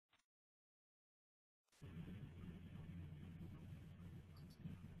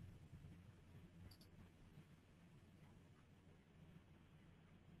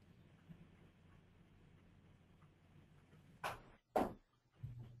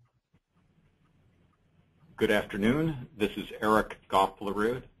Good afternoon. This is Eric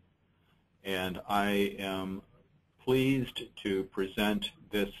Gofflerud, and I am pleased to present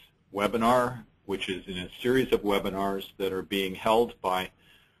this webinar, which is in a series of webinars that are being held by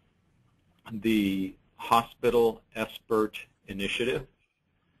the Hospital SBIRT initiative.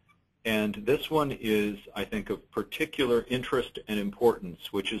 And this one is, I think, of particular interest and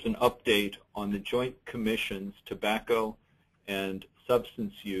importance, which is an update on the Joint Commission's tobacco and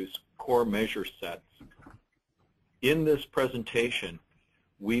substance use core measure sets. In this presentation,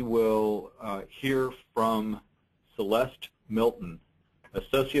 we will hear from Celeste Milton,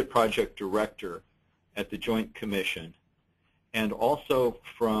 Associate Project Director at the Joint Commission, and also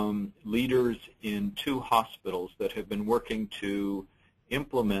from leaders in 2 hospitals that have been working to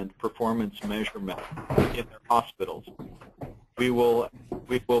implement performance measurement in their hospitals. We will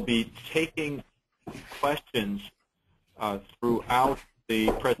be taking questions throughout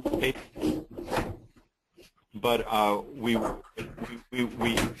the presentation, but we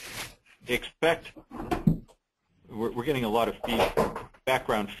expect, we're getting a lot of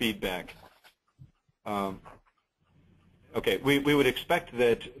background feedback. Okay, we would expect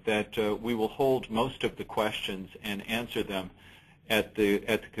that we will hold most of the questions and answer them at the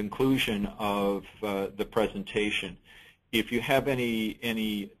conclusion of the presentation. If you have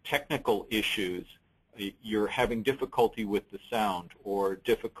any technical issues, you're having difficulty with the sound or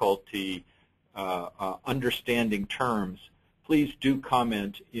difficulty understanding terms, please do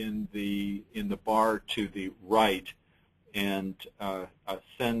comment in the bar to the right and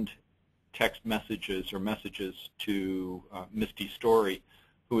send text messages or messages to Misty Story,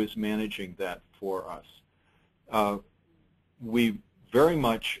 who is managing that for us. We very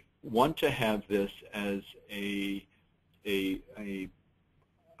much want to have this as a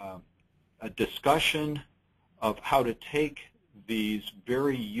discussion of how to take these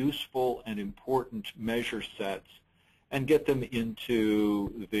very useful and important measure sets and get them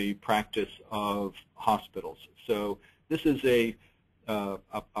into the practice of hospitals. So this is a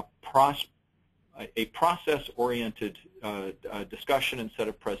process-oriented discussion and set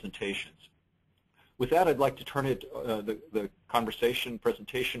of presentations. With that, I'd like to turn the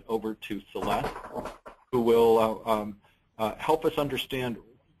presentation over to Celeste, who will help us understand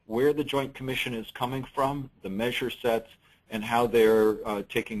where the Joint Commission is coming from, the measure sets, and how they're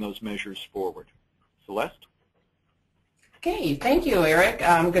taking those measures forward. Celeste? Okay, thank you, Eric.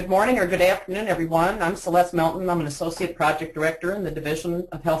 Good morning or good afternoon, everyone. I'm Celeste Milton. I'm an Associate Project Director in the Division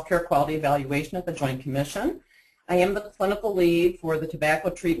of Healthcare Quality Evaluation at the Joint Commission. I am the clinical lead for the tobacco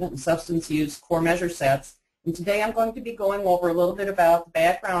treatment and substance use core measure sets. And today I'm going to be going over a little bit about the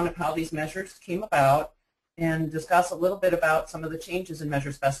background of how these measures came about and discuss a little bit about some of the changes in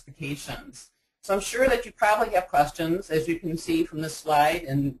measure specifications. So I'm sure that you probably have questions, as you can see from this slide,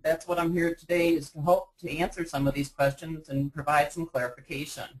 and that's what I'm here today, is to hope to answer some of these questions and provide some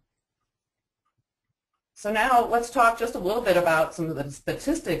clarification. So now let's talk just a little bit about some of the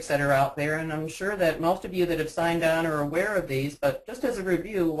statistics that are out there, and I'm sure that most of you that have signed on are aware of these, but just as a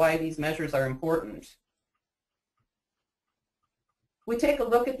review, why these measures are important. We take a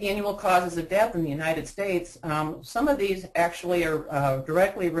look at the annual causes of death in the United States. Some of these actually are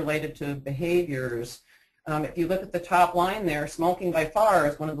directly related to behaviors. If you look at the top line there, smoking by far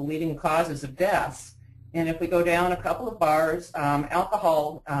is one of the leading causes of deaths. And if we go down a couple of bars,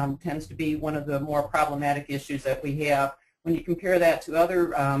 alcohol tends to be one of the more problematic issues that we have. When you compare that to other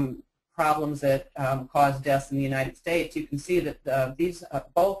problems that cause deaths in the United States, you can see that these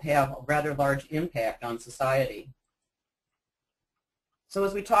both have a rather large impact on society. So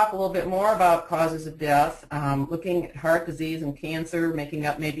as we talk a little bit more about causes of death, looking at heart disease and cancer making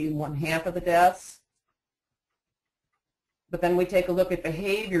up maybe 1/2 of the deaths. But then we take a look at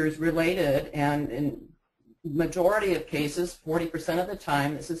behaviors related, and in majority of cases, 40% of the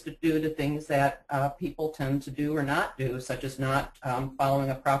time, this is due to things that people tend to do or not do, such as not following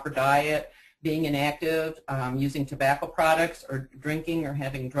a proper diet, being inactive, using tobacco products, or drinking or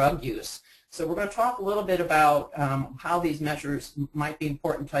having drug use. So we're going to talk a little bit about how these measures might be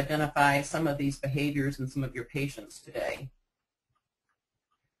important to identify some of these behaviors in some of your patients today.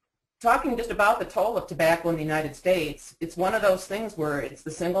 Talking just about the toll of tobacco in the United States, it's one of those things where it's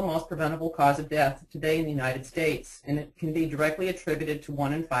the single most preventable cause of death today in the United States, and it can be directly attributed to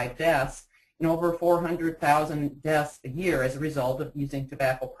 1 in 5 deaths and over 400,000 deaths a year as a result of using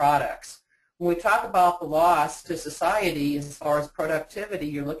tobacco products. When we talk about the loss to society as far as productivity,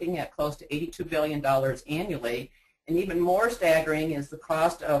 you're looking at close to $82 billion annually. And even more staggering is the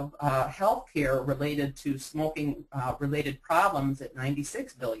cost of health care related to smoking-related problems at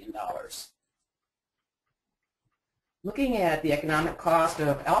 $96 billion. Looking at the economic cost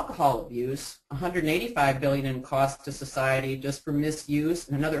of alcohol abuse, $185 billion in cost to society just for misuse,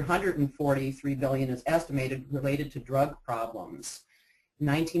 and another $143 billion is estimated related to drug problems.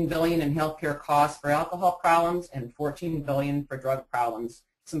 $19 billion in healthcare costs for alcohol problems and $14 billion for drug problems.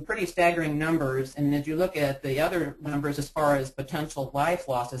 Some pretty staggering numbers, and as you look at the other numbers as far as potential life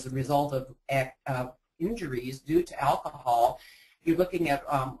loss as a result of injuries due to alcohol, you're looking at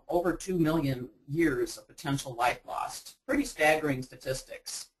over 2 million years of potential life lost. Pretty staggering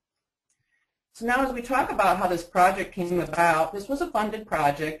statistics. So now as we talk about how this project came about, this was a funded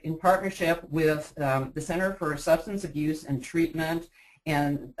project in partnership with the Center for Substance Abuse and Treatment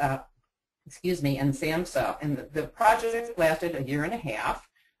and SAMHSA. And the project lasted a year and a half.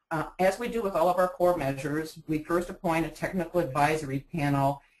 As we do with all of our core measures, we first appoint a technical advisory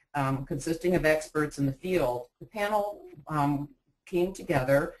panel consisting of experts in the field. The panel came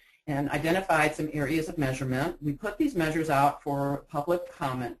together and identified some areas of measurement. We put these measures out for public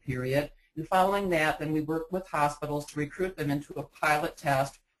comment period, and following that, then we worked with hospitals to recruit them into a pilot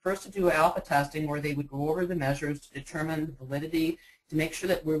test, first to do alpha testing where they would go over the measures to determine the validity, to make sure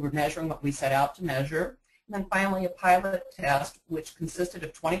that we were measuring what we set out to measure. And then finally a pilot test which consisted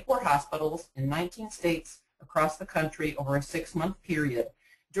of 24 hospitals in 19 states across the country over a 6-month period.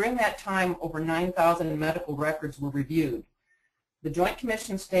 During that time, over 9,000 medical records were reviewed. The Joint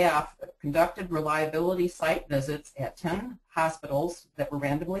Commission staff conducted reliability site visits at 10 hospitals that were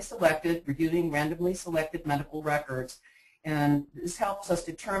randomly selected, reviewing randomly selected medical records. And this helps us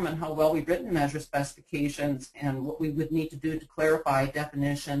determine how well we've written measure specifications and what we would need to do to clarify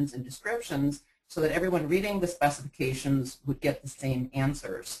definitions and descriptions so that everyone reading the specifications would get the same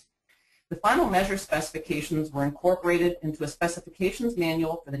answers. The final measure specifications were incorporated into a specifications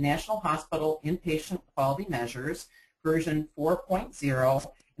manual for the National Hospital Inpatient Quality Measures, version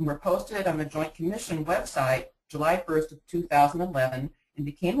 4.0, and were posted on the Joint Commission website July 1st of 2011 and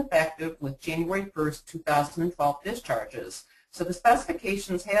became effective with January 1st, 2012 discharges. So the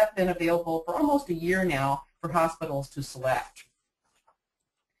specifications have been available for almost a year now for hospitals to select.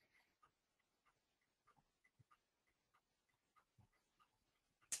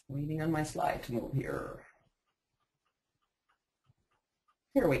 Waiting on my slide to move here.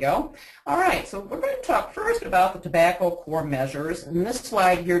 Here we go. All right, so we're going to talk first about the tobacco core measures. And this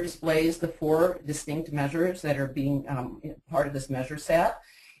slide here displays the 4 distinct measures that are being part of this measure set.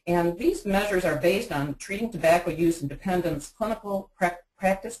 And these measures are based on Treating Tobacco Use and Dependence Clinical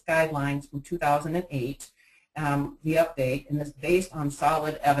Practice Guidelines from 2008, the update, and is based on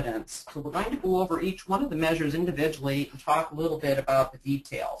solid evidence. So we're going to go over each one of the measures individually and talk a little bit about the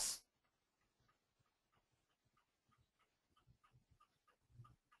details.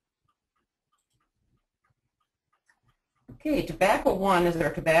 Okay, Tobacco 1 is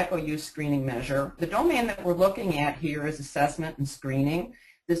our tobacco use screening measure. The domain that we're looking at here is assessment and screening.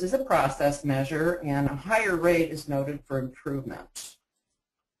 This is a process measure, and a higher rate is noted for improvement.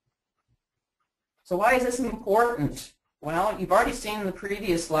 So why is this important? Well, you've already seen in the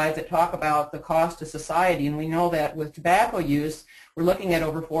previous slides that talk about the cost to society, and we know that with tobacco use, we're looking at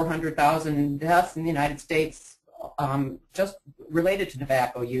over 400,000 deaths in the United States just related to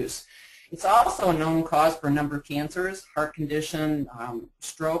tobacco use. It's also a known cause for a number of cancers, heart condition,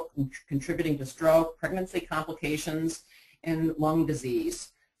 stroke, contributing to stroke, pregnancy complications, and lung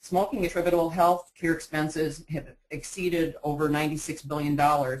disease. Smoking attributable health care expenses have exceeded over $96 billion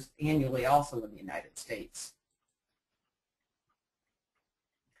annually also in the United States.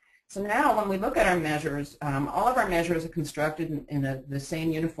 So now when we look at our measures, all of our measures are constructed in the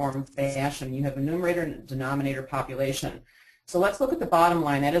same uniform fashion. You have a numerator and a denominator population. So let's look at the bottom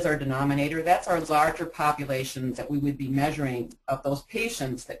line. That is our denominator. That's our larger populations that we would be measuring of those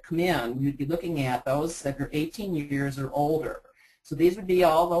patients that come in. We would be looking at those that are 18 years or older. So these would be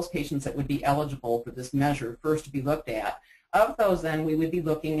all those patients that would be eligible for this measure first to be looked at. Of those then, we would be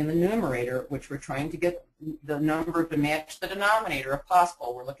looking in the numerator, which we're trying to get the number to match the denominator if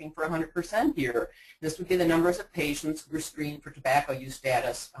possible. We're looking for 100% here. This would be the numbers of patients who were screened for tobacco use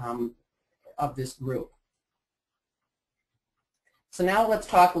status of this group. So now let's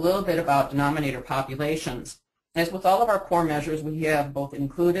talk a little bit about denominator populations. As with all of our core measures, we have both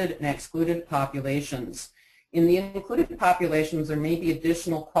included and excluded populations. In the included populations, there may be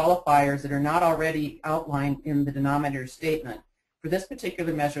additional qualifiers that are not already outlined in the denominator statement. For this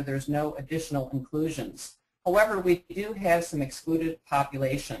particular measure, there's no additional inclusions. However, we do have some excluded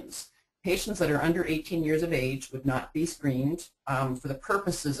populations. Patients that are under 18 years of age would not be screened for the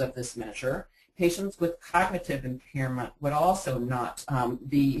purposes of this measure. Patients with cognitive impairment would also not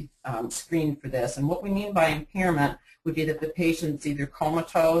be screened for this. And what we mean by impairment would be that the patient's either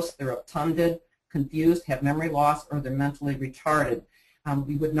comatose, they're obtunded, confused, have memory loss, or they're mentally retarded.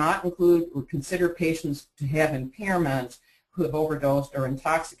 We would not include or consider patients to have impairment who have overdosed or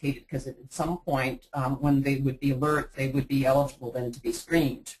intoxicated, because at some point when they would be alert, they would be eligible then to be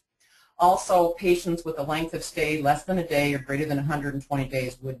screened. Also, patients with a length of stay less than a day or greater than 120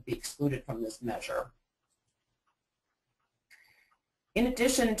 days would be excluded from this measure. In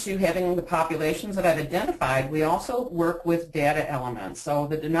addition to having the populations that I've identified, we also work with data elements. So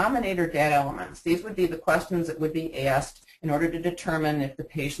the denominator data elements, these would be the questions that would be asked in order to determine if the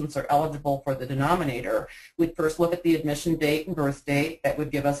patients are eligible for the denominator. We'd first look at the admission date and birth date. That would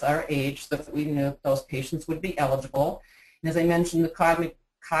give us our age so that we knew if those patients would be eligible. And as I mentioned, the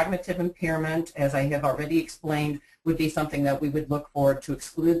cognitive impairment, as I have already explained, would be something that we would look for to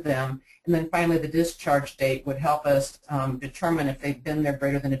exclude them. And then finally, the discharge date would help us determine if they've been there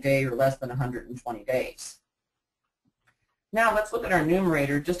greater than a day or less than 120 days. Now let's look at our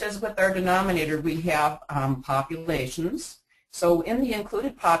numerator. Just as with our denominator, we have populations. So in the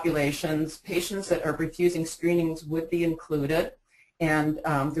included populations, patients that are refusing screenings would be included, and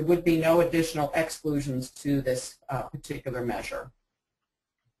there would be no additional exclusions to this particular measure,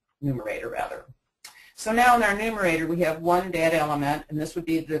 numerator rather. So now in our numerator, we have one data element, and this would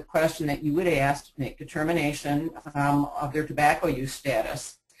be the question that you would ask to make determination of their tobacco use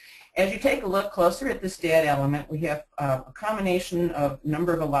status. As you take a look closer at this data element, we have a combination of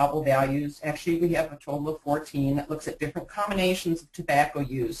number of allowable values. Actually, we have a total of 14 that looks at different combinations of tobacco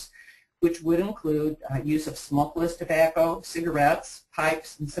use, which would include use of smokeless tobacco, cigarettes,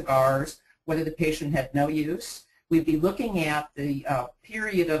 pipes, and cigars, whether the patient had no use. We'd be looking at the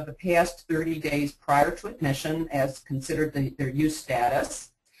period of the past 30 days prior to admission as considered their use status.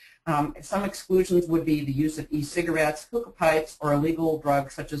 Some exclusions would be the use of e-cigarettes, hookah pipes, or illegal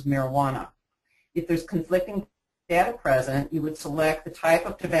drugs such as marijuana. If there's conflicting data present, you would select the type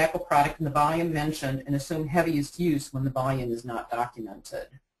of tobacco product and the volume mentioned and assume heaviest use when the volume is not documented.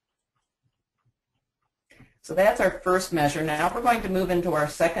 So that's our first measure. Now we're going to move into our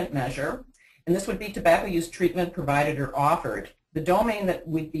second measure, and this would be tobacco use treatment provided or offered. The domain that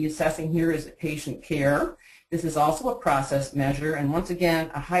we'd be assessing here is patient care. This is also a process measure, and once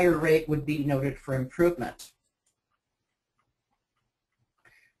again, a higher rate would be noted for improvement.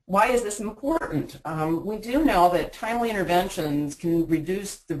 Why is this important? We do know that timely interventions can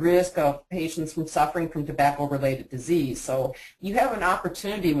reduce the risk of patients from suffering from tobacco-related disease. So you have an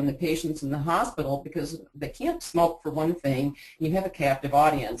opportunity when the patient's in the hospital, because they can't smoke for one thing, and you have a captive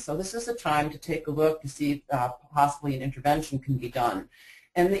audience. So this is a time to take a look to see if possibly an intervention can be done.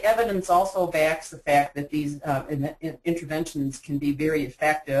 And the evidence also backs the fact that these interventions can be very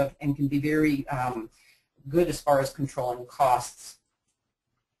effective and can be very good as far as controlling costs.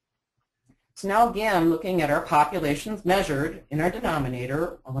 So now again, looking at our populations measured in our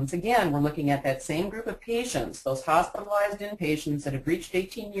denominator, once again, we're looking at that same group of patients, those hospitalized inpatients that have reached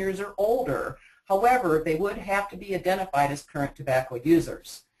 18 years or older. However, they would have to be identified as current tobacco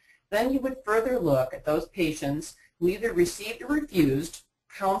users. Then you would further look at those patients who either received or refused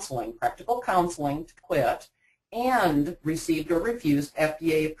counseling, practical counseling to quit, and received or refused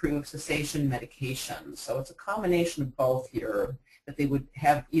FDA-approved cessation medication. So it's a combination of both here, that they would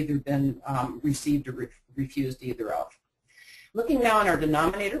have either been received or refused either of. Looking now in our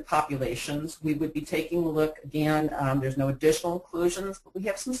denominator populations, we would be taking a look again, there's no additional inclusions, but we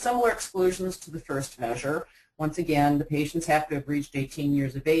have some similar exclusions to the first measure. Once again, the patients have to have reached 18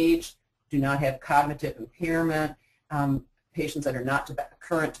 years of age, do not have cognitive impairment, patients that are not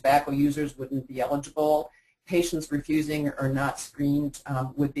current tobacco users wouldn't be eligible. Patients refusing or not screened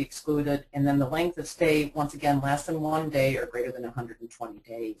would be excluded, and then the length of stay, once again, less than 1 day or greater than 120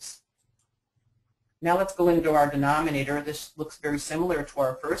 days. Now let's go into our denominator. This looks very similar to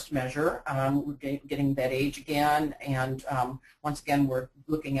our first measure. We're getting that age again, and once again, we're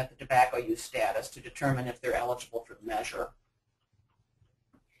looking at the tobacco use status to determine if they're eligible for the measure.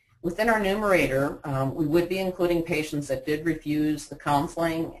 Within our numerator, we would be including patients that did refuse the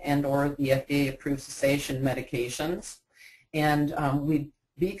counseling and or the FDA-approved cessation medications. And we'd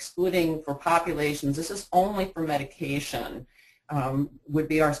be excluding for populations, this is only for medication, would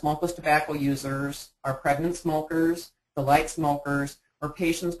be our smokeless tobacco users, our pregnant smokers, the light smokers, or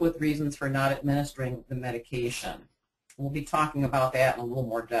patients with reasons for not administering the medication. We'll be talking about that in a little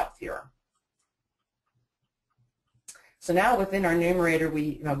more depth here. So now within our numerator,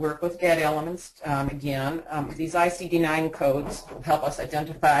 we work with data elements again. These ICD-9 codes help us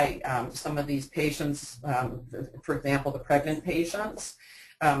identify some of these patients, for example, the pregnant patients.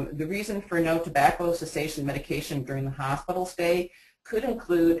 The reason for no tobacco cessation medication during the hospital stay could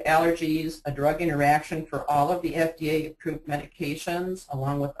include allergies, a drug interaction for all of the FDA-approved medications,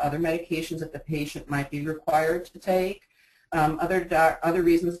 along with other medications that the patient might be required to take. Other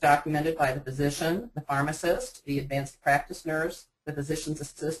reasons documented by the physician, the pharmacist, the advanced practice nurse, the physician's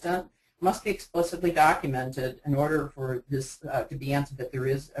assistant, must be explicitly documented in order for this to be answered that there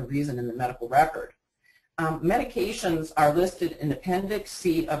is a reason in the medical record. Medications are listed in Appendix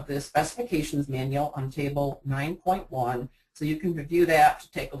C of the Specifications Manual on Table 9.1, so you can review that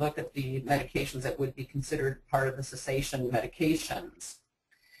to take a look at the medications that would be considered part of the cessation medications.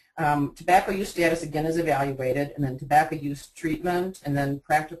 Tobacco use status again is evaluated, and then tobacco use treatment, and then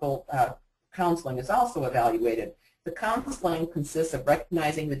practical counseling is also evaluated. The counseling consists of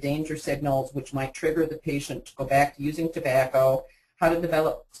recognizing the danger signals which might trigger the patient to go back to using tobacco, how to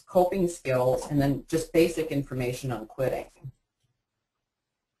develop coping skills, and then just basic information on quitting.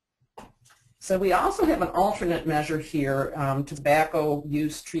 So we also have an alternate measure here, tobacco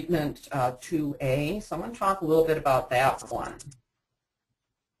use treatment 2A. So I'm going to talk a little bit about that one.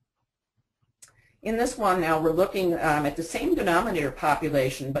 In this one now we're looking at the same denominator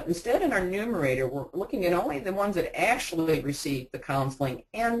population, but instead in our numerator we're looking at only the ones that actually received the counseling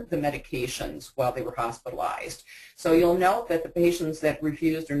and the medications while they were hospitalized. So you'll note that the patients that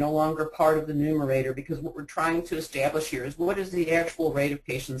refused are no longer part of the numerator, because what we're trying to establish here is what is the actual rate of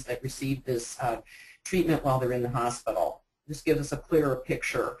patients that received this treatment while they're in the hospital. This gives us a clearer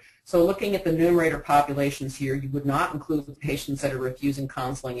picture. So looking at the numerator populations here, you would not include the patients that are refusing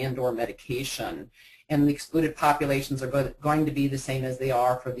counseling and or medication. And the excluded populations are going to be the same as they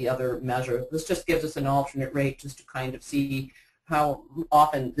are for the other measure. This just gives us an alternate rate just to kind of see how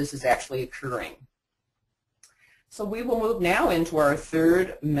often this is actually occurring. So we will move now into our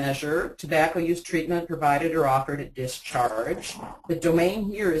third measure, tobacco use treatment provided or offered at discharge. The domain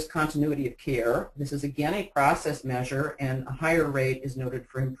here is continuity of care. This is again a process measure, and a higher rate is noted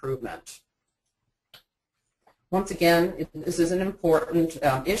for improvement. Once again, this is an important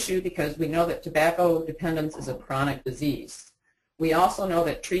issue because we know that tobacco dependence is a chronic disease. We also know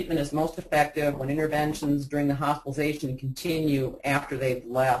that treatment is most effective when interventions during the hospitalization continue after they've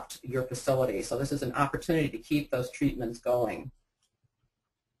left your facility. So this is an opportunity to keep those treatments going.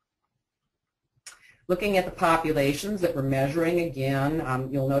 Looking at the populations that we're measuring again,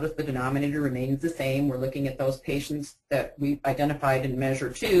 you'll notice the denominator remains the same. We're looking at those patients that we've identified in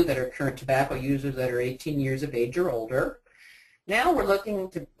Measure 2 that are current tobacco users that are 18 years of age or older. Now we're looking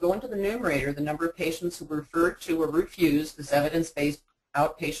to go into the numerator, the number of patients who were referred to or refused this evidence-based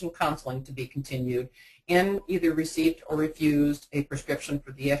outpatient counseling to be continued, and either received or refused a prescription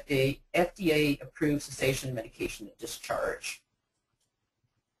for the FDA-approved cessation medication at discharge.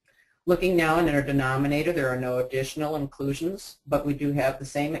 Looking now in our denominator, there are no additional inclusions, but we do have the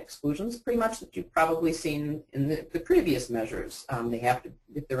same exclusions pretty much that you've probably seen in the previous measures. They have to,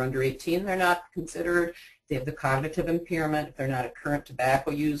 if they're under 18, they're not considered. They have the cognitive impairment, if they're not a current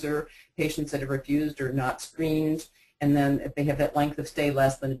tobacco user, patients that have refused or not screened, and then if they have that length of stay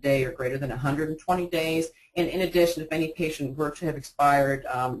less than a day or greater than 120 days. And in addition, if any patient were to have expired,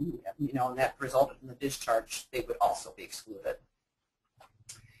 and that resulted in the discharge, they would also be excluded.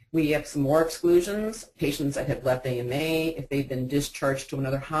 We have some more exclusions, patients that have left AMA, if they've been discharged to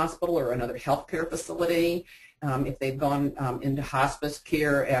another hospital or another healthcare facility, if they've gone into hospice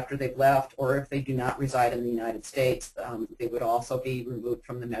care after they've left, or if they do not reside in the United States, they would also be removed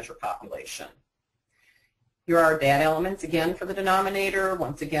from the measure population. Here are our data elements again for the denominator.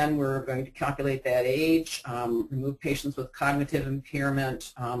 Once again, we're going to calculate that age, remove patients with cognitive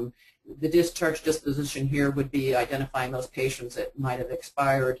impairment. The discharge disposition here would be identifying those patients that might have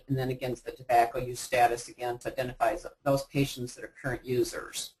expired, and then against the tobacco use status again to identify those patients that are current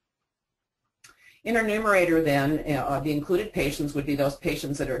users. In our numerator then, the included patients would be those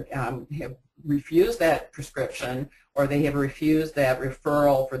patients that are, have refused that prescription, or they have refused that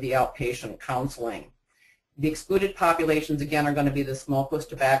referral for the outpatient counseling. The excluded populations again are going to be the smokeless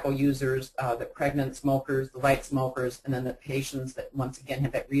tobacco users, the pregnant smokers, the light smokers, and then the patients that once again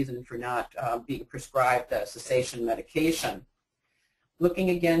have that reason for not being prescribed cessation medication. Looking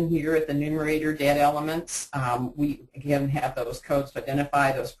again here at the numerator data elements, we again have those codes to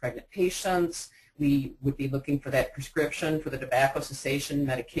identify those pregnant patients. We would be looking for that prescription for the tobacco cessation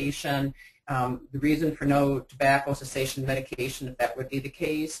medication. The reason for no tobacco cessation medication, if that would be the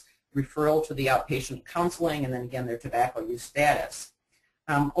case, referral to the outpatient counseling, and then again their tobacco use status.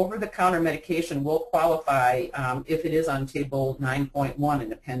 Over-the-counter medication will qualify if it is on Table 9.1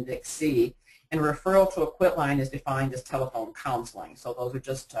 in Appendix C, and referral to a quit line is defined as telephone counseling. So those are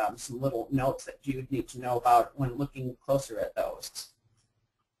just some little notes that you would need to know about when looking closer at those.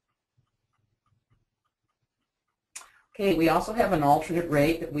 Okay, we also have an alternate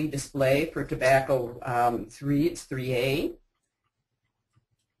rate that we display for tobacco 3, it's 3A.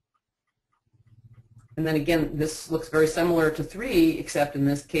 And then again, this looks very similar to 3, except in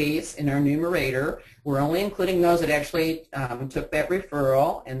this case, in our numerator, we're only including those that actually took that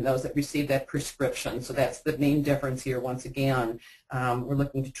referral and those that received that prescription. So that's the main difference here once again. We're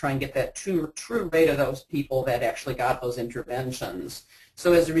looking to try and get that true rate of those people that actually got those interventions.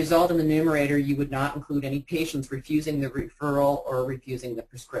 So as a result, in the numerator, you would not include any patients refusing the referral or refusing the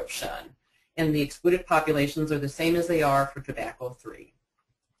prescription. And the excluded populations are the same as they are for tobacco 3.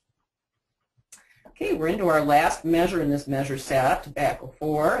 Okay, we're into our last measure in this measure set, tobacco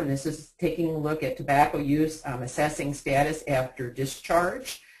 4, and this is taking a look at tobacco use, assessing status after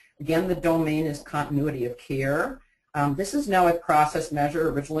discharge. Again, the domain is continuity of care. This is now a process measure.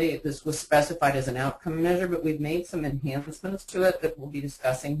 Originally, this was specified as an outcome measure, but we've made some enhancements to it that we'll be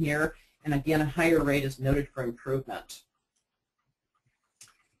discussing here. And again, a higher rate is noted for improvement.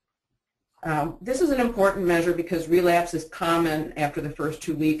 This is an important measure because relapse is common after the first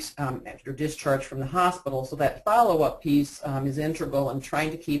 2 weeks after discharge from the hospital, so that follow-up piece is integral in trying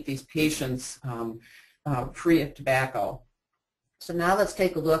to keep these patients free of tobacco. So now let's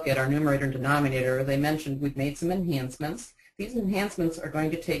take a look at our numerator and denominator. As I mentioned, we've made some enhancements. These enhancements are going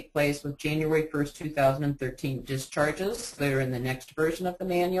to take place with January 1st, 2013 discharges. They're in the next version of the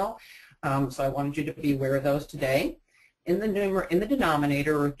manual, so I wanted you to be aware of those today. In the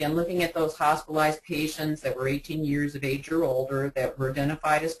denominator, we're again looking at those hospitalized patients that were 18 years of age or older that were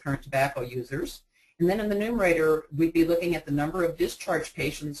identified as current tobacco users. And then in the numerator, we'd be looking at the number of discharged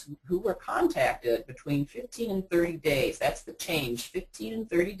patients who were contacted between 15 and 30 days. That's the change, 15 and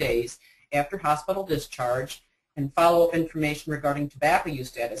 30 days after hospital discharge, and follow-up information regarding tobacco use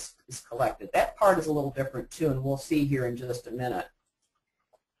status is collected. That part is a little different too, and we'll see here in just a minute.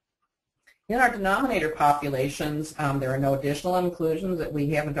 In our denominator populations, there are no additional inclusions that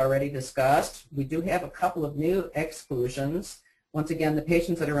we haven't already discussed. We do have a couple of new exclusions. Once again, the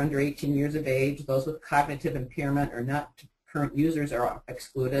patients that are under 18 years of age, those with cognitive impairment or not current users are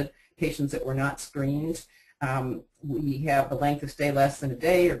excluded. Patients that were not screened. We have the length of stay less than a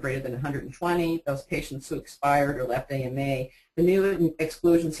day or greater than 120. Those patients who expired or left AMA. The new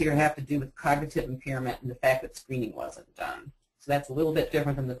exclusions here have to do with cognitive impairment and the fact that screening wasn't done. So that's a little bit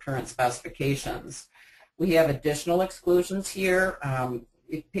different than the current specifications. We have additional exclusions here.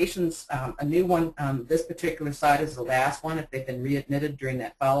 If patients, a new one on this particular side is the last one if they've been readmitted during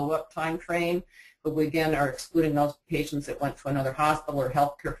that follow-up time frame. But we again are excluding those patients that went to another hospital or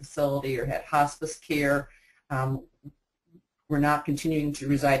healthcare facility or had hospice care. Were not continuing to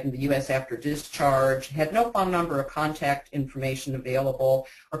reside in the U.S. after discharge, had no phone number or contact information available,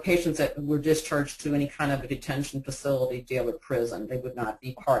 or patients that were discharged to any kind of a detention facility, jail, or prison. They would not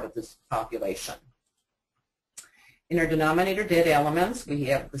be part of this population. In our denominator data elements, we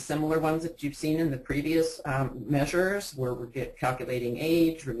have the similar ones that you've seen in the previous measures, where we're calculating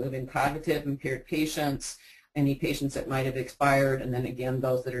age, removing cognitive impaired patients, any patients that might have expired, and then again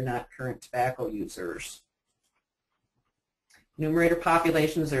those that are not current tobacco users. Numerator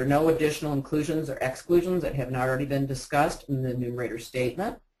populations, there are no additional inclusions or exclusions that have not already been discussed in the numerator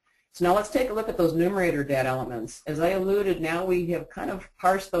statement. So now let's take a look at those numerator data elements. As I alluded, now we have kind of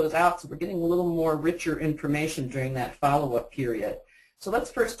parsed those out, so we're getting a little more richer information during that follow-up period. So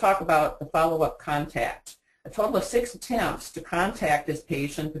let's first talk about the follow-up contact. A total of 6 attempts to contact this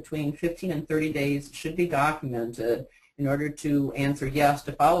patient between 15 and 30 days should be documented in order to answer yes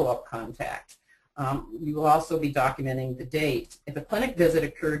to follow-up contact. You will also be documenting the date. If a clinic visit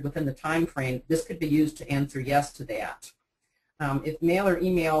occurred within the time frame, this could be used to answer yes to that. If mail or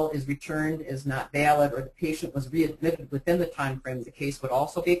email is returned as not valid or the patient was readmitted within the time frame, the case would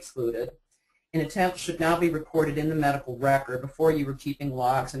also be excluded. An attempt should now be recorded in the medical record. Before you were keeping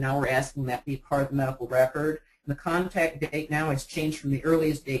logs, and now we're asking that be part of the medical record. And the contact date now has changed from the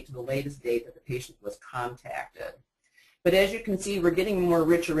earliest date to the latest date that the patient was contacted. But as you can see, we're getting more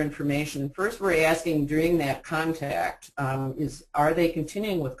richer information. First, we're asking during that contact, are they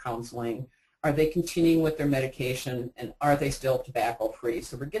continuing with counseling? Are they continuing with their medication? And are they still tobacco-free?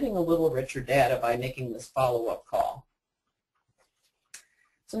 So we're getting a little richer data by making this follow-up call.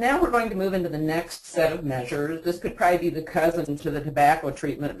 So now we're going to move into the next set of measures. This could probably be the cousin to the tobacco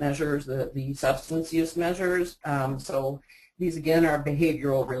treatment measures, the substance use measures. So these, again, are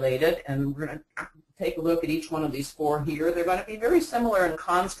behavioral related, and we're going to take a look at each one of these 4 here. They're going to be very similar in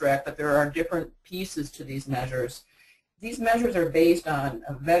construct, but there are different pieces to these measures. These measures are based on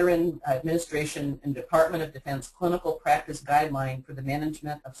a Veteran Administration and Department of Defense clinical practice guideline for the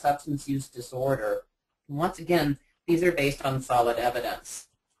management of substance use disorder. And once again, these are based on solid evidence.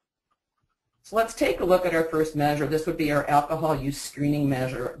 So let's take a look at our first measure. This would be our alcohol use screening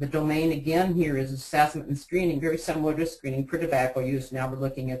measure. The domain again here is assessment and screening, very similar to screening for tobacco use. Now we're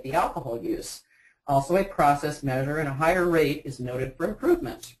looking at the alcohol use. Also a process measure, and a higher rate is noted for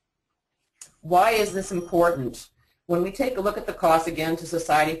improvement. Why is this important? When we take a look at the costs again to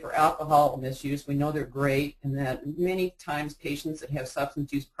society for alcohol misuse, we know they're great, and that many times patients that have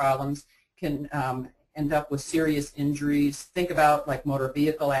substance use problems can end up with serious injuries. Think about like motor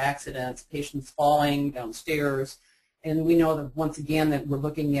vehicle accidents, patients falling downstairs, and we know that once again that we're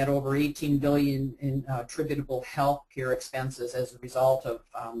looking at over $18 billion in attributable health care expenses as a result of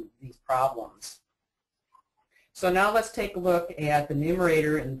these problems. So now let's take a look at the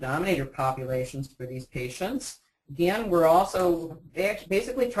numerator and denominator populations for these patients. Again, we're also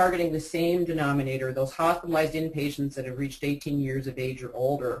basically targeting the same denominator, those hospitalized inpatients that have reached 18 years of age or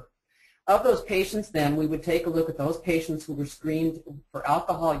older. Of those patients then, we would take a look at those patients who were screened for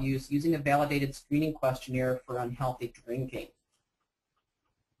alcohol use using a validated screening questionnaire for unhealthy drinking.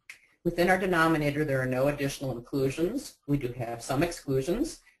 Within our denominator, there are no additional inclusions. We do have some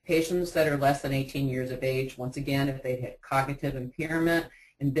exclusions. Patients that are less than 18 years of age, once again, if they had cognitive impairment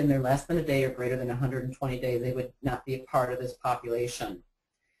and been there less than a day or greater than 120 days, they would not be a part of this population.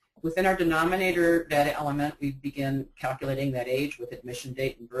 Within our denominator data element, we begin calculating that age with admission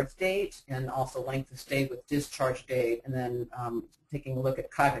date and birth date, and also length of stay with discharge date, and then taking a look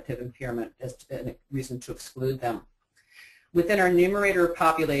at cognitive impairment as a reason to exclude them. Within our numerator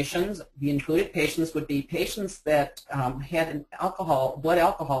populations, the included patients would be patients that had an blood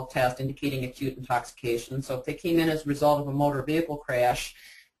alcohol test indicating acute intoxication. So if they came in as a result of a motor vehicle crash,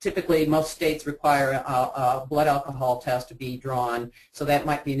 typically most states require a blood alcohol test to be drawn. So that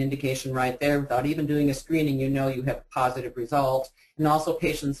might be an indication right there. Without even doing a screening, you know you have a positive result. And also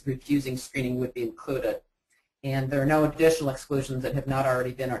patients refusing screening would be included. And there are no additional exclusions that have not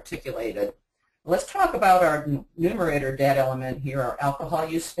already been articulated. Let's talk about our numerator data element here, our alcohol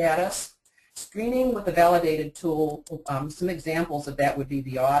use status. Screening with a validated tool, some examples of that would be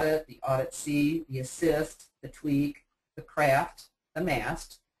the Audit C, the Assist, the Tweak, the Craft, the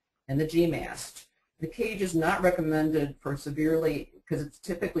MAST, and the GMAST. The CAGE is not recommended for severely, because it's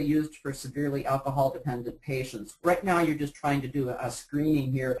typically used for severely alcohol-dependent patients. Right now you're just trying to do a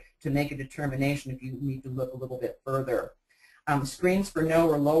screening here to make a determination if you need to look a little bit further. Screens for no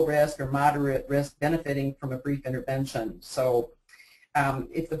or low risk or moderate risk benefiting from a brief intervention. So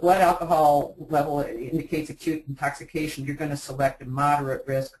if the blood alcohol level indicates acute intoxication, you're going to select a moderate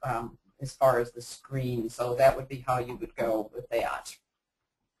risk as far as the screen. So that would be how you would go with that.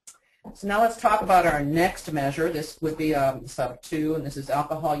 So now let's talk about our next measure. This would be sub 2, and this is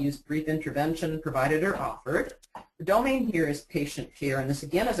alcohol use brief intervention provided or offered. The domain here is patient care, and this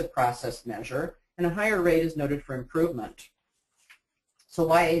again is a process measure, and a higher rate is noted for improvement. So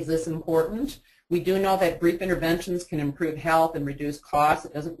why is this important? We do know that brief interventions can improve health and reduce costs.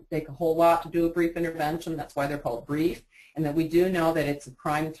 It doesn't take a whole lot to do a brief intervention. That's why they're called brief. And that we do know that it's a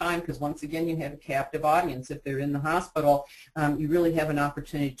prime time because once again you have a captive audience. If they're in the hospital, you really have an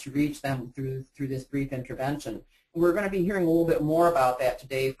opportunity to reach them through this brief intervention. And we're going to be hearing a little bit more about that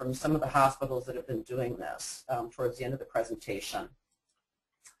today from some of the hospitals that have been doing this towards the end of the presentation.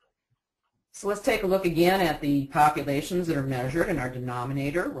 So let's take a look again at the populations that are measured in our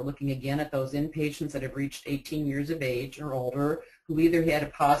denominator. We're looking again at those inpatients that have reached 18 years of age or older who either had a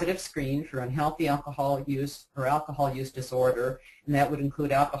positive screen for unhealthy alcohol use or alcohol use disorder, and that would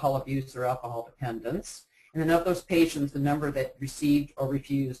include alcohol abuse or alcohol dependence. And then of those patients, the number that received or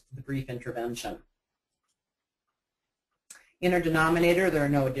refused the brief intervention. In our denominator, there are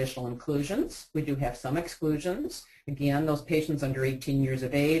no additional inclusions. We do have some exclusions. Again, those patients under 18 years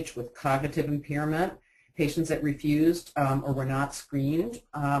of age with cognitive impairment, patients that refused or were not screened,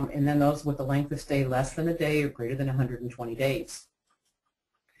 and then those with a length of stay less than a day or greater than 120 days.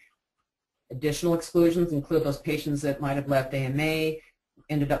 Additional exclusions include those patients that might have left AMA,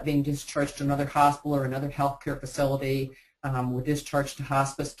 ended up being discharged to another hospital or another healthcare facility, were discharged to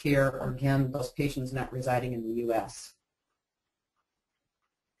hospice care, or again, those patients not residing in the U.S.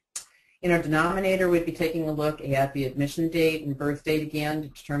 In our denominator, we'd be taking a look at the admission date and birth date again to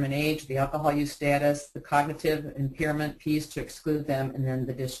determine age, the alcohol use status, the cognitive impairment piece to exclude them, and then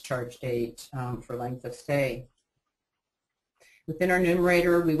the discharge date for length of stay. Within our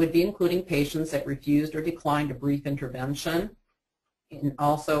numerator, we would be including patients that refused or declined a brief intervention. And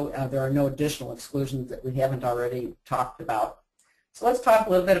also, there are no additional exclusions that we haven't already talked about. So let's talk a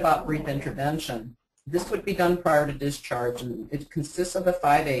little bit about brief intervention. This would be done prior to discharge, and it consists of the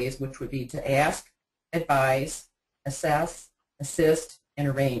 5 A's, which would be to ask, advise, assess, assist, and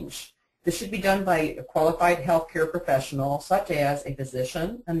arrange. This should be done by a qualified healthcare professional, such as a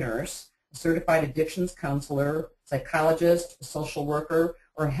physician, a nurse, a certified addictions counselor, psychologist, a social worker,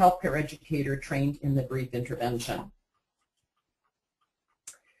 or a healthcare educator trained in the brief intervention.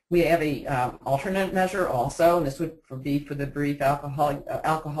 We have a alternate measure also, and this would be for the brief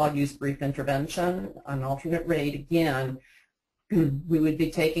alcohol use brief intervention. An alternate rate, again, we would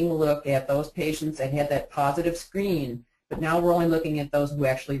be taking a look at those patients that had that positive screen, but now we're only looking at those who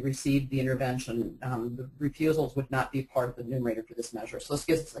actually received the intervention. The refusals would not be part of the numerator for this measure. So this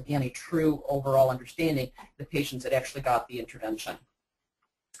gives us, again, a true overall understanding of the patients that actually got the intervention.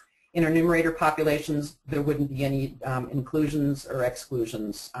 In our numerator populations, there wouldn't be any inclusions or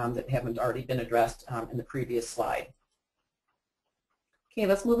exclusions that haven't already been addressed in the previous slide. Okay,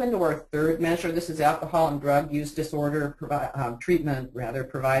 let's move into our third measure. This is alcohol and drug use disorder treatment,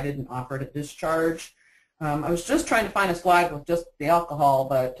 provided and offered at discharge. I was just trying to find a slide with just the alcohol,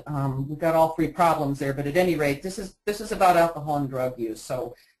 but we've got all three problems there. But at any rate, this is about alcohol and drug use.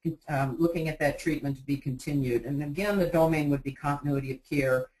 So looking at that treatment to be continued. And again, the domain would be continuity of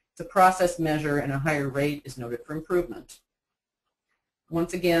care. It's a process measure, and a higher rate is noted for improvement.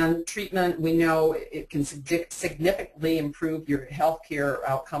 Once again, treatment, we know it can significantly improve your health care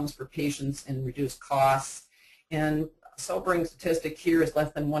outcomes for patients and reduce costs. And a sobering statistic here is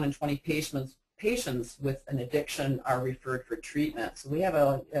less than 1 in 20 patients with an addiction are referred for treatment. So we have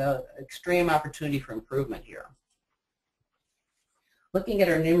an extreme opportunity for improvement here. Looking at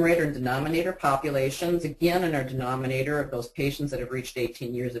our numerator and denominator populations, again in our denominator of those patients that have reached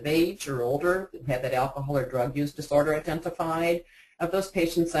 18 years of age or older, have that alcohol or drug use disorder identified. Of those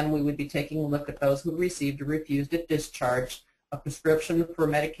patients, then we would be taking a look at those who received or refused at discharge a prescription for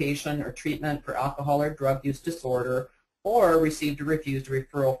medication or treatment for alcohol or drug use disorder, or received or refused a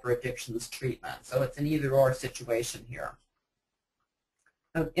referral for addictions treatment. So it's an either-or situation here.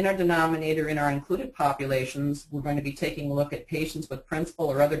 In our denominator, in our included populations, we're going to be taking a look at patients with principal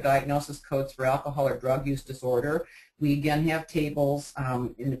or other diagnosis codes for alcohol or drug use disorder. We again have tables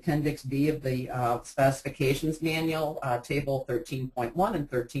in Appendix B of the specifications manual, Table 13.1 and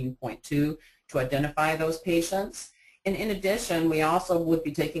 13.2, to identify those patients. And in addition, we also would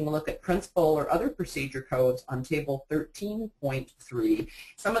be taking a look at principal or other procedure codes on Table 13.3.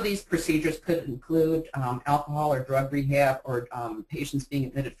 Some of these procedures could include alcohol or drug rehab or patients being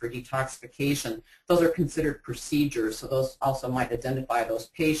admitted for detoxification. Those are considered procedures, so those also might identify those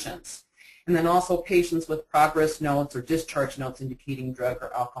patients. And then also patients with progress notes or discharge notes indicating drug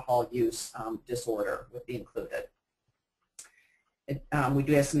or alcohol use disorder would be included. We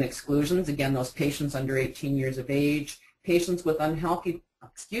do have some exclusions. Again, those patients under 18 years of age, patients with unhealthy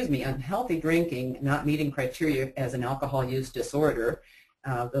drinking, not meeting criteria as an alcohol use disorder,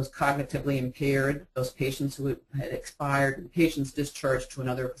 those cognitively impaired, those patients who had expired, patients discharged to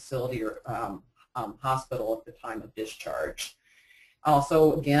another facility or hospital at the time of discharge.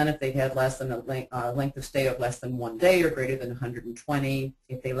 Also, again, if they had less than a length of stay of less than 1 day or greater than 120,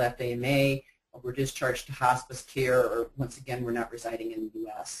 if they left AMA, were discharged to hospice care, or once again, we're not residing in the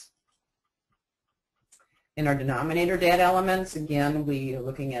U.S. In our denominator data elements, again, we are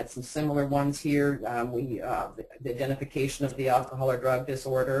looking at some similar ones here. The identification of the alcohol or drug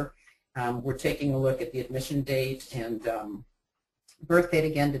disorder. We're taking a look at the admission date and birth date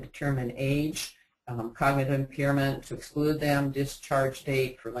again to determine age. Cognitive impairment to exclude them, discharge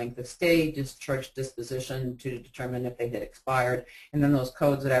date for length of stay, discharge disposition to determine if they had expired, and then those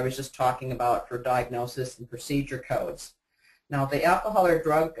codes that I was just talking about for diagnosis and procedure codes. Now, the alcohol or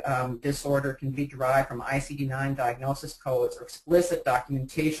drug disorder can be derived from ICD-9 diagnosis codes or explicit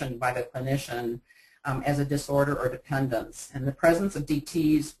documentation by the clinician as a disorder or dependence. And the presence of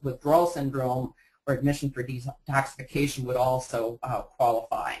DTs, withdrawal syndrome, or admission for detoxification would also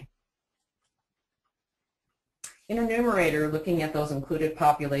qualify. In our numerator, looking at those included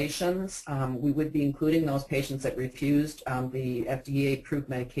populations, we would be including those patients that refused the FDA-approved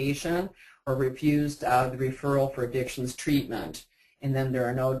medication or refused the referral for addictions treatment, and then there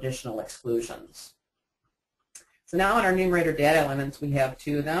are no additional exclusions. So now in our numerator data elements, we have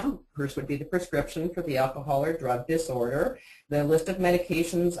two of them. First would be the prescription for the alcohol or drug disorder. The list of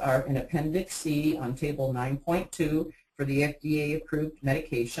medications are in Appendix C on Table 9.2 for the FDA-approved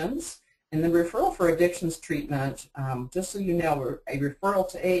medications. And the referral for addictions treatment, just so you know, a referral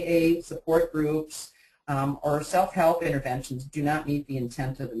to AA, support groups, or self-help interventions do not meet the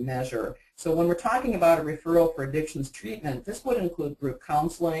intent of the measure. So when we're talking about a referral for addictions treatment, this would include group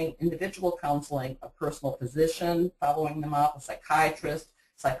counseling, individual counseling, a personal physician following them up, a psychiatrist,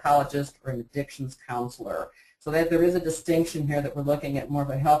 psychologist, or an addictions counselor. So that there is a distinction here that we're looking at more of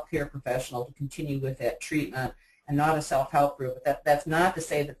a healthcare professional to continue with that treatment, and not a self-help group. But that's not to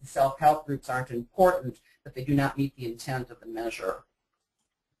say that the self-help groups aren't important, but they do not meet the intent of the measure.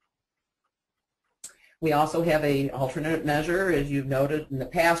 We also have an alternate measure, as you've noted in the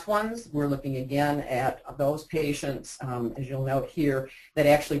past ones. We're looking again at those patients, as you'll note here, that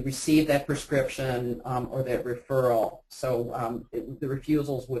actually receive that prescription or that referral. So the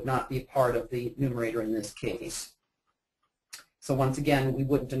refusals would not be part of the numerator in this case. So once again, we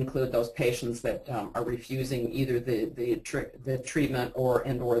wouldn't include those patients that are refusing either the treatment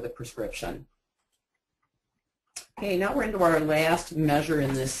or the prescription. Okay, now we're into our last measure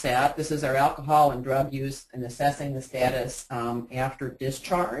in this set. This is our alcohol and drug use and assessing the status after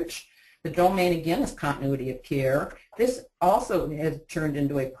discharge. The domain, again, is continuity of care. This also has turned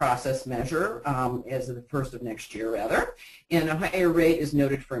into a process measure as of the 1st of next year, rather, and a higher rate is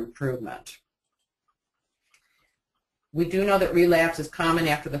noted for improvement. We do know that relapse is common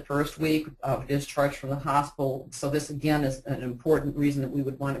after the first week of discharge from the hospital, so this again is an important reason that we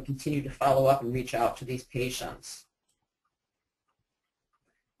would want to continue to follow up and reach out to these patients.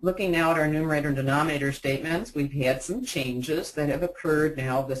 Looking now at our numerator and denominator statements, we've had some changes that have occurred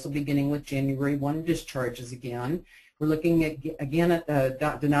now. This will be beginning with January 1 discharges again. We're looking at, again at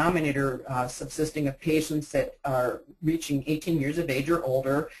the denominator subsisting of patients that are reaching 18 years of age or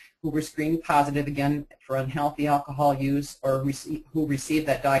older who were screened positive, again, for unhealthy alcohol use or who received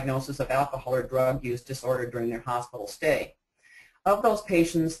that diagnosis of alcohol or drug use disorder during their hospital stay. Of those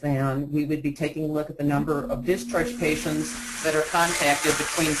patients, then, we would be taking a look at the number of discharged patients that are contacted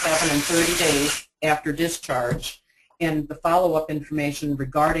between 7 and 30 days after discharge, and the follow-up information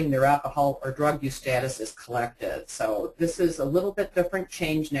regarding their alcohol or drug use status is collected. So this is a little bit different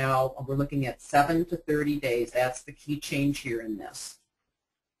change now. We're looking at 7 to 30 days. That's the key change here in this.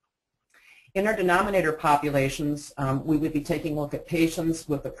 In our denominator populations, we would be taking a look at patients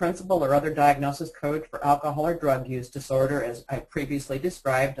with a principal or other diagnosis code for alcohol or drug use disorder, as I previously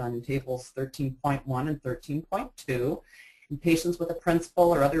described on tables 13.1 and 13.2, and patients with a principal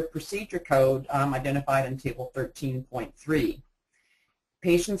or other procedure code identified in table 13.3.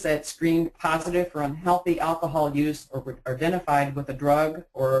 Patients that screened positive for unhealthy alcohol use or were identified with a drug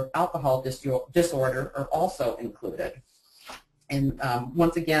or alcohol disorder are also included. And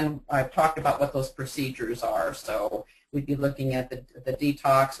once again, I've talked about what those procedures are, so we'd be looking at the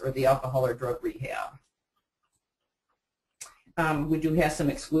detox or the alcohol or drug rehab. We do have some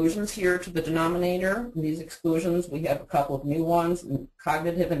exclusions here to the denominator. In these exclusions, we have a couple of new ones.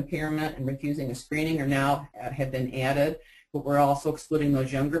 Cognitive impairment and refusing a screening are now have been added, but we're also excluding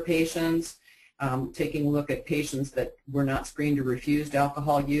those younger patients. Taking a look at patients that were not screened or refused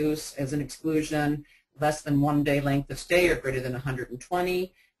alcohol use as an exclusion. Less than 1 day length of stay or greater than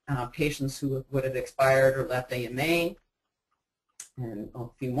 120, patients who would have expired or left AMA, and a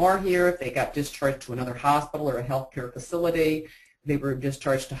few more here. If they got discharged to another hospital or a healthcare facility, they were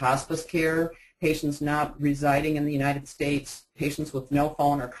discharged to hospice care, patients not residing in the United States, patients with no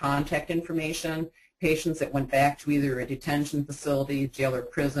phone or contact information, patients that went back to either a detention facility, jail or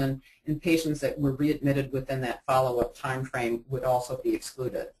prison, and patients that were readmitted within that follow-up time frame would also be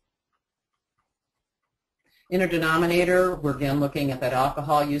excluded. In our denominator, we're again looking at that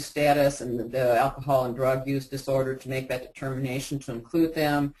alcohol use status and the alcohol and drug use disorder to make that determination to include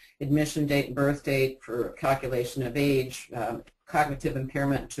them, admission date and birth date for calculation of age, cognitive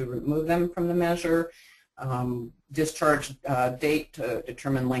impairment to remove them from the measure, discharge date to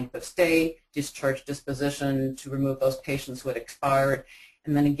determine length of stay, discharge disposition to remove those patients who had expired,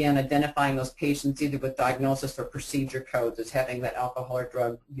 and then again identifying those patients either with diagnosis or procedure codes as having that alcohol or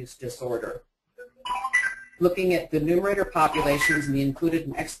drug use disorder. Looking at the numerator populations and the included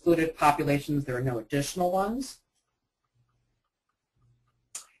and excluded populations, there are no additional ones.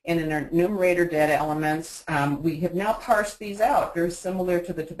 And in our numerator data elements, we have now parsed these out, very similar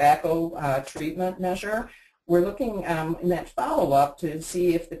to the tobacco treatment measure. We're looking in that follow-up to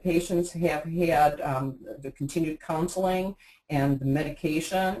see if the patients have had the continued counseling and the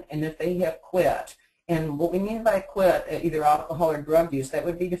medication, and if they have quit. And what we mean by quit, either alcohol or drug use, that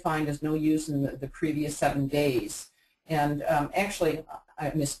would be defined as no use in the previous 7 days. And actually, I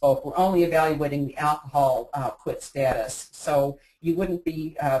misspoke. We're only evaluating the alcohol quit status. So you wouldn't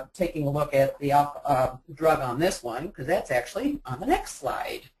be taking a look at the drug on this one, because that's actually on the next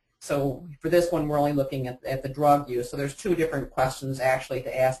slide. So for this one, we're only looking at the drug use. So there's 2 different questions actually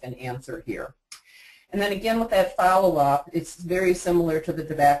to ask and answer here. And then again with that follow-up, it's very similar to the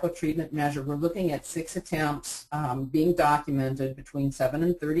tobacco treatment measure. We're looking at 6 attempts being documented between 7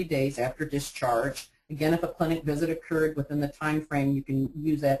 and 30 days after discharge. Again, if a clinic visit occurred within the time frame, you can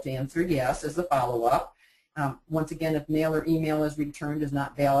use that to answer yes as a follow-up. Once again, if mail or email is returned as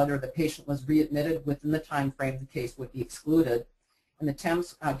not valid or the patient was readmitted within the time frame, the case would be excluded. And the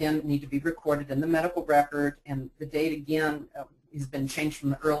attempts, again, need to be recorded in the medical record, and the date, again, has been changed from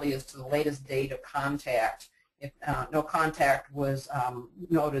the earliest to the latest date of contact. If no contact was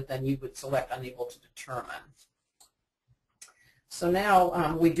noted, then you would select unable to determine. So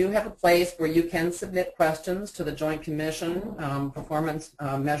now we do have a place where you can submit questions to the Joint Commission Performance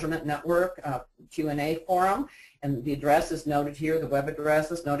Measurement Network Q&A forum, and the address is noted here, the web address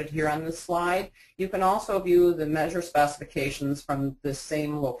is noted here on this slide. You can also view the measure specifications from the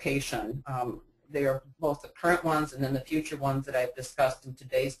same location. They are both the current ones and then the future ones that I've discussed in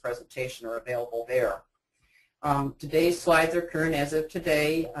today's presentation are available there. Today's slides are current as of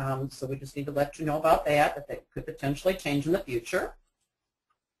today, so we just need to let you know about that they could potentially change in the future.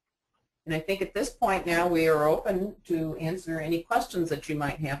 And I think at this point now we are open to answer any questions that you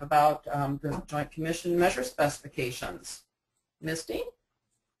might have about the Joint Commission measure specifications. Misty?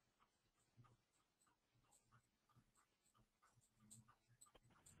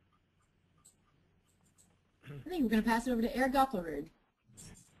 I think we're going to pass it over to Eric Dopplerud.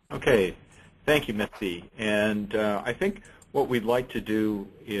 Okay. Thank you, Misty. And I think what we'd like to do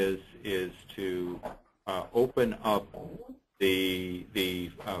is to open up the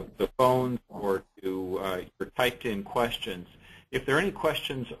phones or to your typed-in questions. If there are any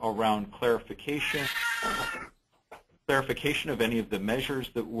questions around clarification of any of the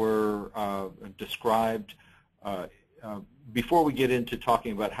measures that were described, before we get into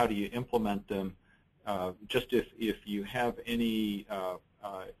talking about how do you implement them, just if you have any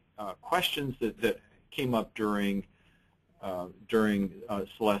questions that came up during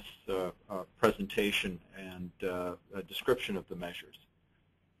Celeste's presentation and a description of the measures.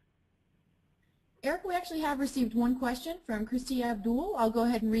 Eric, we actually have received one question from Christy Abdul. I'll go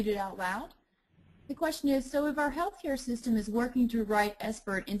ahead and read it out loud. The question is, so if our healthcare system is working to write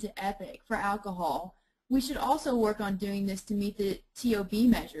SBIRT into EPIC for alcohol, we should also work on doing this to meet the TOB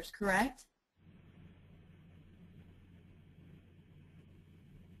measures, correct?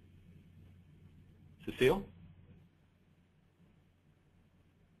 Cecile?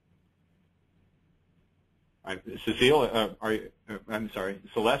 Cecile, I'm sorry,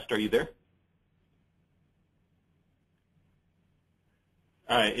 Celeste, are you there?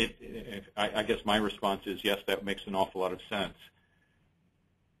 I guess my response is yes, that makes an awful lot of sense.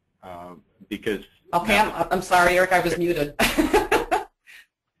 Because okay, I'm sorry, Eric, I was muted.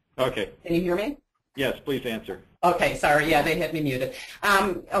 Okay. Can you hear me? Yes, please answer. Okay, sorry, yeah, they had me muted.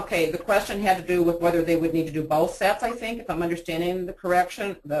 Okay, the question had to do with whether they would need to do both sets, I think, if I'm understanding the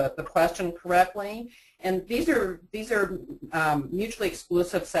question correctly. And these are mutually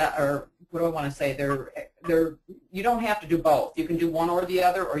exclusive set, or what do I want to say? You don't have to do both. You can do one or the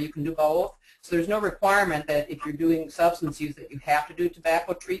other, or you can do both. So there's no requirement that if you're doing substance use that you have to do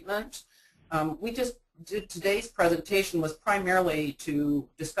tobacco treatment. Today's presentation was primarily to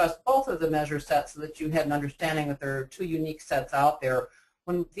discuss both of the measure sets so that you had an understanding that there are two unique sets out there.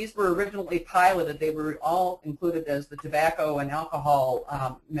 When these were originally piloted, they were all included as the tobacco and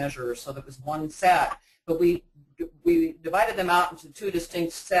alcohol measures, so that was one set. But we divided them out into two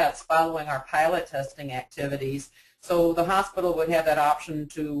distinct sets following our pilot testing activities, so the hospital would have that option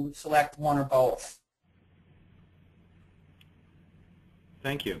to select one or both.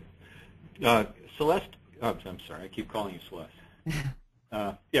 Thank you. Celeste, I'm sorry, I keep calling you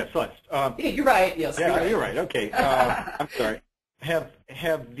Celeste. Yeah, Celeste. Yeah, you're right. Yes. Yeah, you're right. Okay. I'm sorry.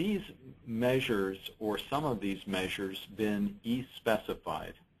 Have these measures or some of these measures been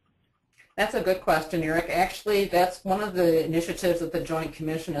e-specified? That's a good question, Eric. Actually, that's one of the initiatives that the Joint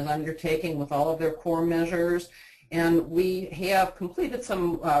Commission is undertaking with all of their core measures. And we have completed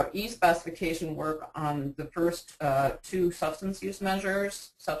some e-specification work on the first two substance use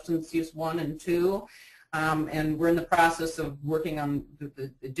measures, substance use 1 and 2. And we're in the process of working on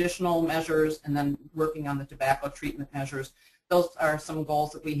the additional measures and then working on the tobacco treatment measures. Those are some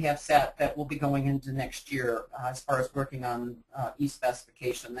goals that we have set that will be going into next year as far as working on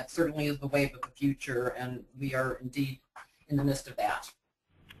e-specification. That certainly is the wave of the future, and we are indeed in the midst of that.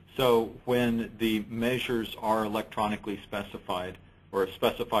 So when the measures are electronically specified or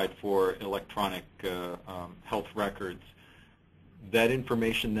specified for electronic health records, that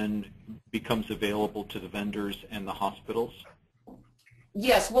information then becomes available to the vendors and the hospitals?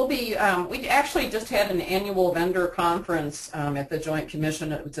 Yes, we'll be. We actually just had an annual vendor conference at the Joint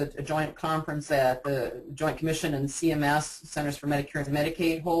Commission. It was a joint conference that the Joint Commission and CMS, Centers for Medicare and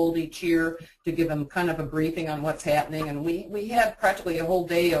Medicaid, hold each year to give them kind of a briefing on what's happening. And we had practically a whole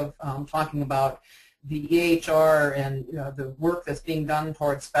day of talking about the EHR and the work that's being done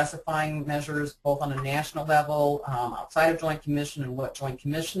towards specifying measures both on a national level, outside of Joint Commission, and what Joint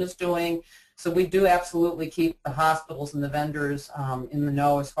Commission is doing. So we do absolutely keep the hospitals and the vendors in the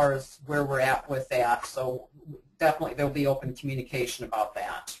know as far as where we're at with that. So definitely there'll be open communication about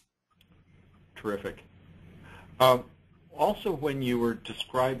that. Terrific. Also, when you were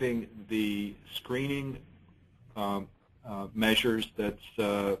describing the screening measures, that's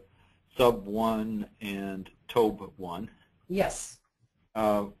sub 1 and TOB 1. Yes.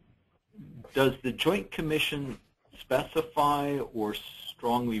 Does the Joint Commission specify or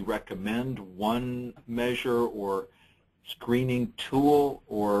strongly recommend one measure or screening tool,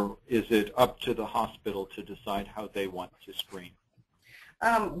 or is it up to the hospital to decide how they want to screen?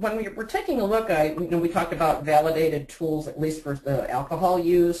 When we were taking a look, we talked about validated tools, at least for the alcohol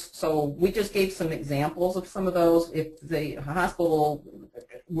use. So we just gave some examples of some of those. If the hospital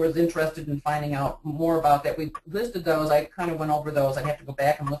was interested in finding out more about that, we listed those. I kind of went over those. I'd have to go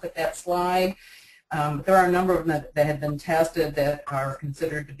back and look at that slide. But there are a number of them that have been tested that are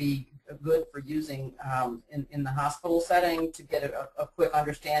considered to be good for using in the hospital setting to get a quick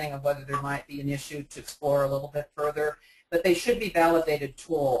understanding of whether there might be an issue to explore a little bit further. But they should be validated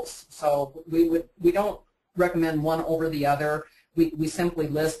tools. So we don't recommend one over the other. We simply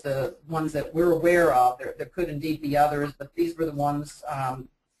list the ones that we're aware of. There could indeed be others, but these were the ones.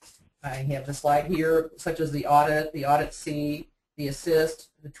 I have the slide here, such as the Audit C, the Assist,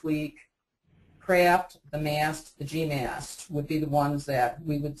 the Tweak, CRAFT, the MAST, the GMAST would be the ones that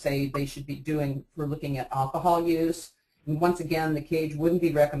we would say they should be doing for looking at alcohol use. And once again, the CAGE wouldn't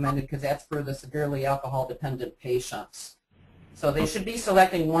be recommended because that's for the severely alcohol-dependent patients. So they should be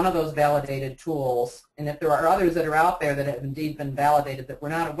selecting one of those validated tools. And if there are others that are out there that have indeed been validated that we're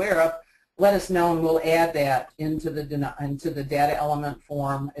not aware of, let us know and we'll add that into the data element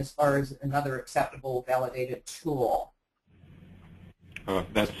form as far as another acceptable validated tool.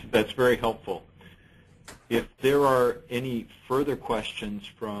 That's very helpful. If there are any further questions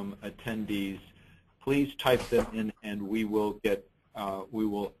from attendees, please type them in, and we will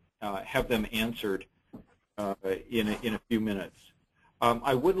have them answered in a few minutes.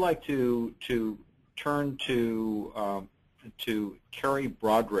 I would like to turn to Carrie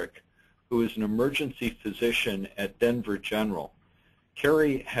Broderick, who is an emergency physician at Denver General.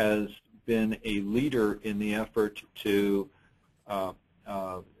 Carrie has been a leader in the effort to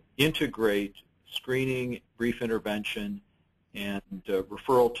integrate screening, brief intervention, and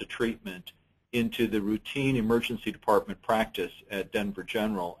referral to treatment into the routine emergency department practice at Denver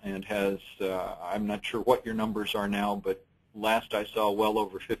General, and has, I'm not sure what your numbers are now, but last I saw well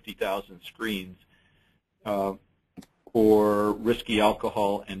over 50,000 screens for risky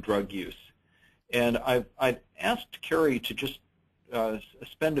alcohol and drug use. And I've asked Carrie to just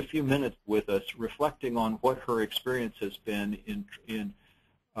spend a few minutes with us reflecting on what her experience has been in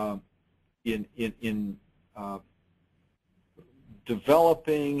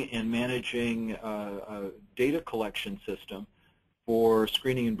developing and managing a data collection system for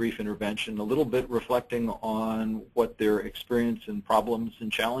screening and brief intervention, a little bit reflecting on what their experience and problems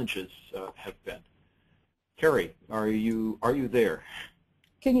and challenges have been. Carrie, are you there?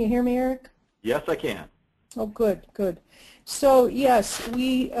 Can you hear me, Eric? Yes, I can. Oh, good, good. So, yes,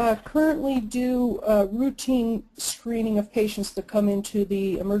 we currently do routine screening of patients that come into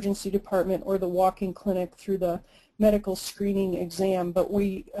the emergency department or the walk-in clinic through the medical screening exam, but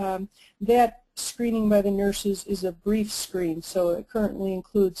that screening by the nurses is a brief screen, so it currently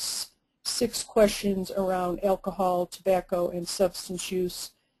includes 6 questions around alcohol, tobacco, and substance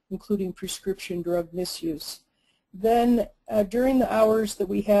use, including prescription drug misuse. Then during the hours that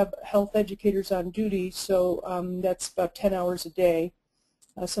we have health educators on duty, so that's about 10 hours a day,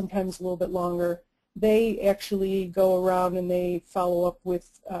 sometimes a little bit longer, they actually go around and they follow up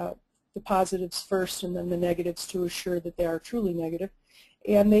with the positives first and then the negatives to assure that they are truly negative,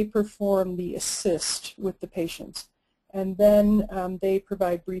 and they perform the assist with the patients. And then they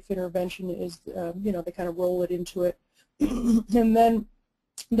provide brief intervention, they kind of roll it into it. And then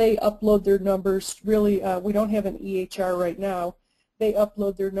they upload their numbers. Really, we don't have an EHR right now. They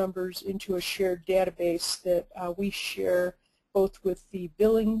upload their numbers into a shared database that we share both with the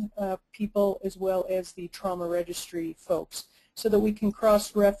billing people as well as the trauma registry folks, so that we can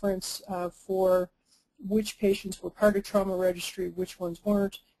cross-reference for which patients were part of trauma registry, which ones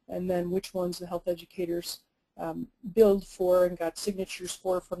weren't, and then which ones the health educators billed for and got signatures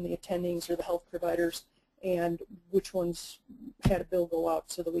for from the attendings or the health providers, and which ones had a bill go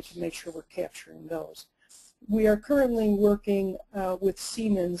out, so that we can make sure we're capturing those. We are currently working with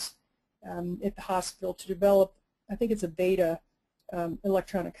Siemens at the hospital to develop, I think it's a beta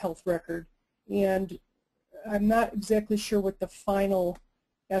electronic health record, and I'm not exactly sure what the final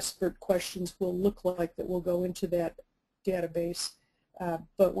SBIRT questions will look like that will go into that database,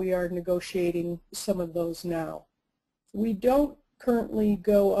 but we are negotiating some of those now. We don't currently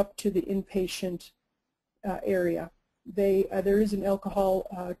go up to the inpatient area. There is an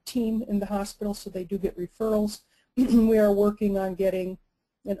alcohol team in the hospital, so they do get referrals. We are working on getting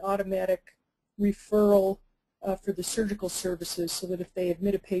an automatic referral for the surgical services, so that if they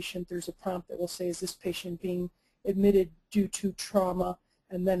admit a patient, there's a prompt that will say, is this patient being admitted due to trauma,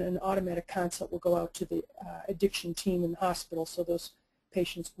 and then an automatic consult will go out to the addiction team in the hospital, so those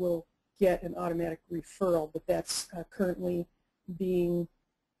patients will get an automatic referral, but that's currently being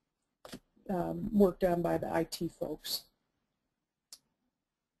worked on by the IT folks.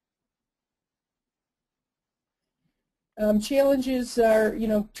 Challenges are,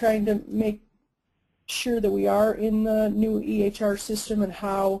 trying to make sure that we are in the new EHR system and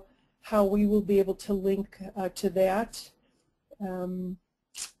how we will be able to link to that, and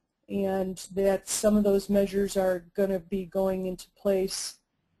that some of those measures are going to be going into place,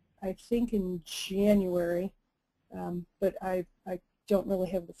 I think, in January, but I don't really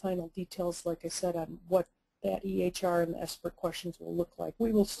have the final details, like I said, on what that EHR and the SBIRT questions will look like.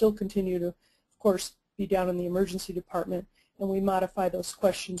 We will still continue to, of course, be down in the emergency department, and we modify those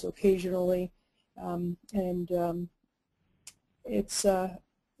questions occasionally. It's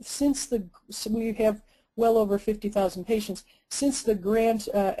so we have well over 50,000 patients. Since the grant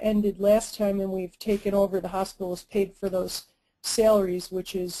ended last time and we've taken over, the hospital has paid for those salaries,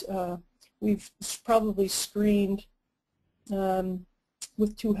 which is we've probably screened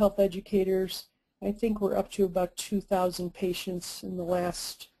with 2 health educators. I think we're up to about 2,000 patients in the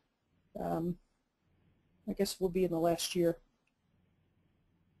last, I guess we'll be in the last year.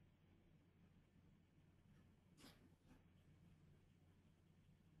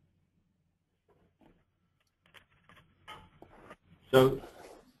 So,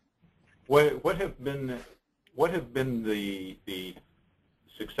 what have been the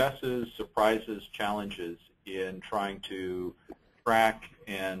successes, surprises, challenges in trying to track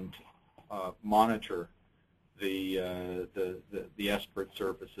and monitor the SBIRT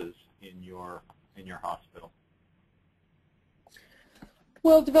services in your hospital?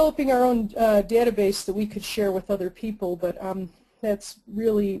 Well, developing our own database that we could share with other people, but that's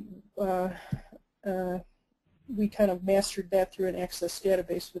really we kind of mastered that through an access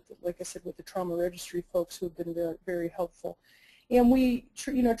database with, like I said, with the trauma registry folks who have been very, very helpful. And we,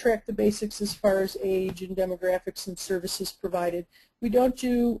 track the basics as far as age and demographics and services provided. We don't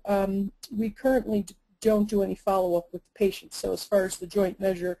do, we currently don't do any follow-up with the patients. So as far as the joint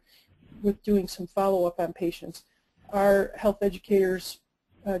measure with doing some follow-up on patients, our health educators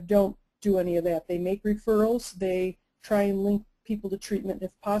don't do any of that. They make referrals. They try and link people to treatment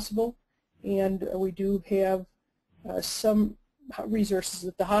if possible. And we do have some resources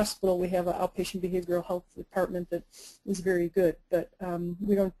at the hospital. We have an outpatient behavioral health department that is very good, but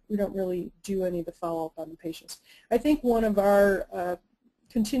we don't really do any of the follow-up on the patients. I think one of our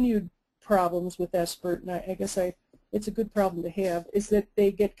continued problems with SBIRT, and I guess it's a good problem to have, is that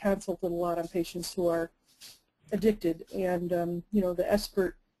they get consulted a lot on patients who are addicted, and the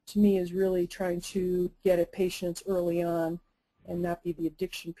SBIRT to me is really trying to get at patients early on and not be the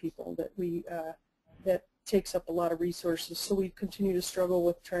addiction people that that takes up a lot of resources. So we continue to struggle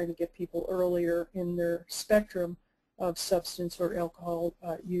with trying to get people earlier in their spectrum of substance or alcohol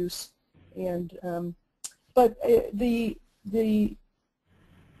use. And but the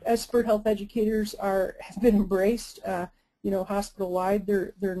SBIRT health educators have been embraced. Hospital-wide,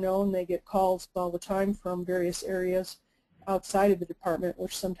 they're known. They get calls all the time from various areas outside of the department,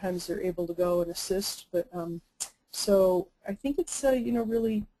 which sometimes they're able to go and assist. But so I think it's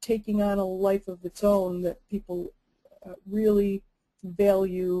really taking on a life of its own, that people really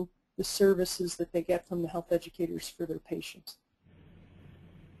value the services that they get from the health educators for their patients.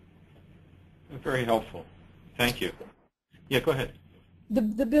 Very helpful. Thank you. Yeah, go ahead.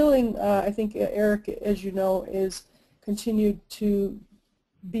 The billing, I think, Eric, as you know, is continued to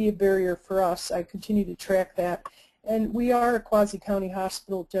be a barrier for us. I continue to track that. And we are a quasi-county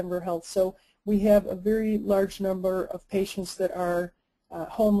hospital, Denver Health, so we have a very large number of patients that are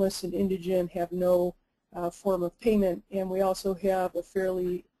homeless and indigent, have no form of payment, and we also have a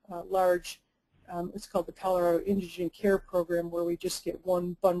fairly large, it's called the Colorado Indigent Care Program, where we just get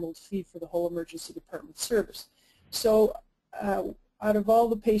one bundled fee for the whole emergency department service. So out of all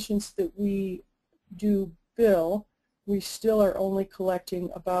the patients that we do bill, we still are only collecting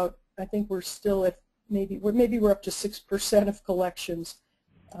about, I think we're still at maybe we're up to 6% of collections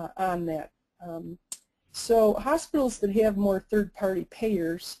on that. So hospitals that have more third-party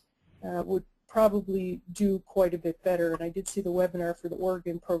payers would probably do quite a bit better. And I did see the webinar for the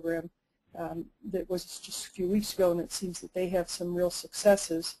Oregon program that was just a few weeks ago, and it seems that they have some real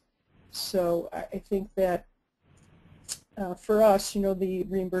successes. So I think that for us, the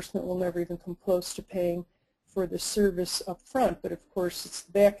reimbursement will never even come close to paying for the service up front, but of course it's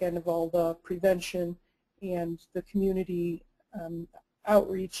the back end of all the prevention and the community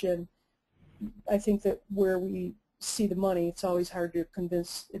outreach, and I think that where we see the money, it's always hard to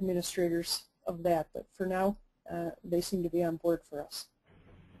convince administrators of that, but for now they seem to be on board for us.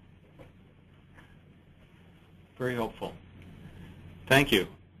 Very helpful. Thank you.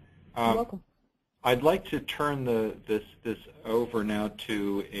 You're welcome. I'd like to turn this over now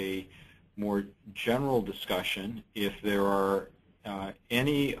to a more general discussion. If there are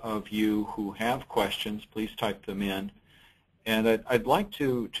any of you who have questions, please type them in. And I'd like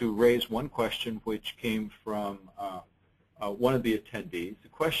to raise one question which came from one of the attendees. The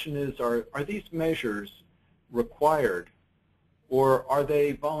question is, are these measures required or are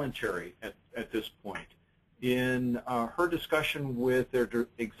they voluntary at this point? In her discussion with their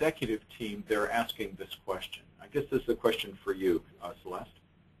executive team, they're asking this question. I guess this is a question for you, Celeste.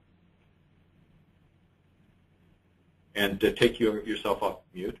 And take yourself off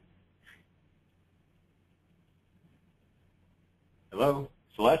mute. Hello,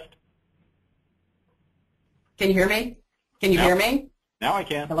 Celeste? Can you hear me? Can you hear me? Now I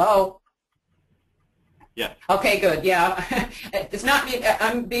can. Hello? Yes. Okay, good. Yeah, it's not me.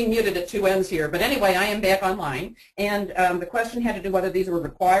 I'm being muted at two ends here. But anyway, I am back online. And the question had to do whether these were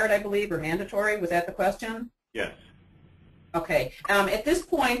required, I believe, or mandatory. Was that the question? Yes. Okay. At this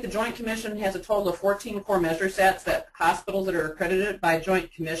point, the Joint Commission has a total of 14 core measure sets that hospitals that are accredited by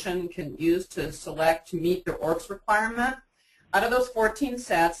Joint Commission can use to select to meet their ORCS requirement. Out of those 14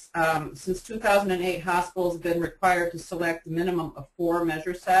 sets, since 2008, hospitals have been required to select a minimum of 4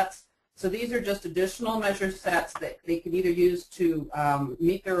 measure sets. So these are just additional measure sets that they can either use to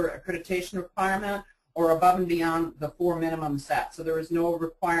meet their accreditation requirement or above and beyond the 4 minimum sets. So there is no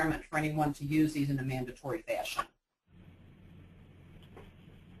requirement for anyone to use these in a mandatory fashion.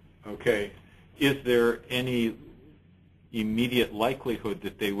 Okay. Is there any immediate likelihood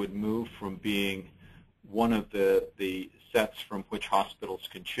that they would move from being one of the sets from which hospitals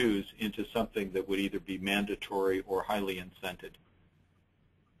can choose into something that would either be mandatory or highly incented?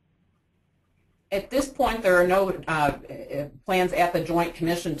 At this point, there are no plans at the Joint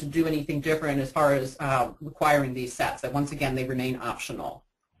Commission to do anything different as far as requiring these sets. That once again, they remain optional.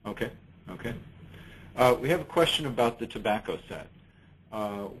 Okay. Okay. We have a question about the tobacco set.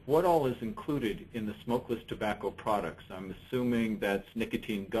 What all is included in the smokeless tobacco products? I'm assuming that's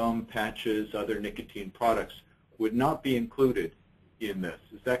nicotine gum, patches, other nicotine products would not be included in this.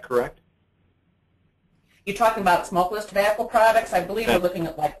 Is that correct? You're talking about smokeless tobacco products? I believe we're looking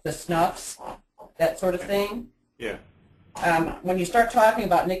at like the snuffs, that sort of thing. Yeah. When you start talking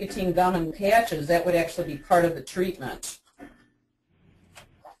about nicotine gum and patches, that would actually be part of the treatment,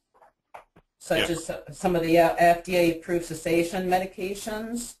 such as some of the FDA-approved cessation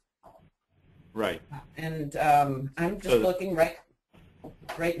medications. Right. And I'm just looking right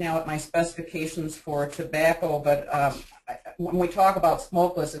now at my specifications for tobacco, but when we talk about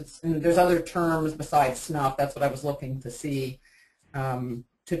smokeless, there's other terms besides snuff. That's what I was looking to see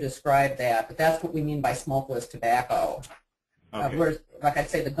to describe that, but that's what we mean by smokeless tobacco. Okay. Whereas, like I'd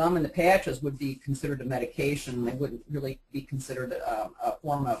say, the gum and the patches would be considered a medication. They wouldn't really be considered a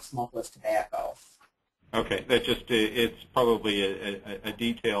form of smokeless tobacco. Okay, that it's probably a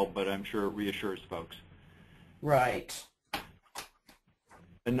detail, but I'm sure it reassures folks. Right.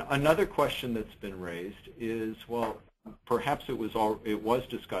 And another question that's been raised is, well, perhaps it was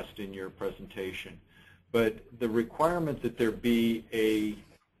discussed in your presentation, but the requirement that there be a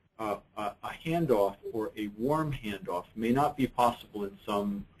handoff or a warm handoff may not be possible in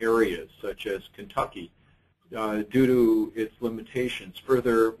some areas, such as Kentucky, due to its limitations.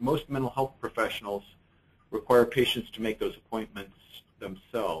 Further, most mental health professionals require patients to make those appointments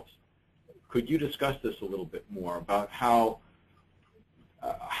themselves. Could you discuss this a little bit more about how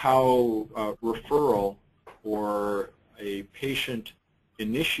referral or a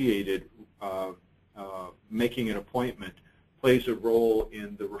patient-initiated making an appointment plays a role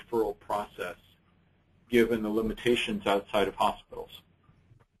in the referral process, given the limitations outside of hospitals?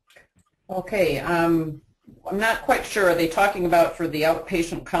 Okay, I'm not quite sure. Are they talking about for the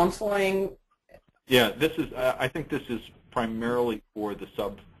outpatient counseling? Yeah, I think this is primarily for the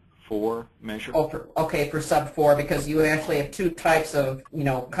sub-4 measure. Oh, for sub-4, because you actually have 2 types of,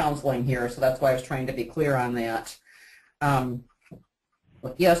 counseling here, so that's why I was trying to be clear on that.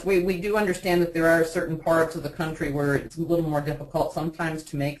 Yes, we do understand that there are certain parts of the country where it's a little more difficult sometimes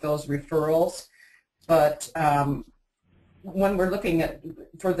to make those referrals, but when we're looking at,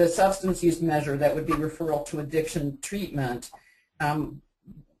 for the substance use measure, that would be referral to addiction treatment,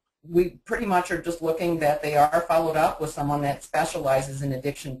 we pretty much are just looking that they are followed up with someone that specializes in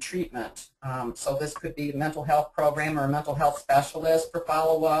addiction treatment. So this could be a mental health program or a mental health specialist for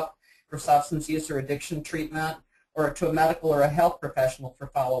follow-up for substance use or addiction treatment, or to a medical or a health professional for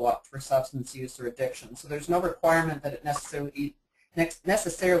follow-up for substance use or addiction. So there's no requirement that it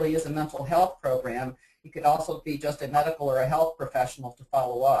necessarily is a mental health program. It could also be just a medical or a health professional to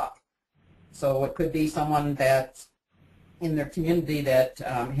follow up. So it could be someone that's in their community that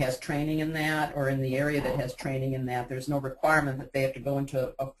has training in that, or in the area that has training in that. There's no requirement that they have to go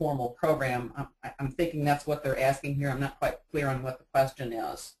into a formal program. I'm thinking that's what they're asking here. I'm not quite clear on what the question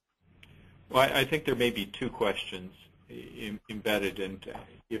is. Well, I think there may be two questions embedded, and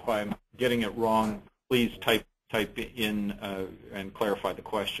if I'm getting it wrong, please type in and clarify the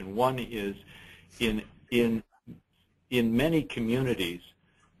question. One is, in many communities,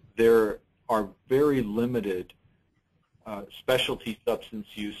 there are very limited specialty substance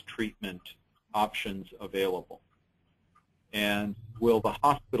use treatment options available. And will the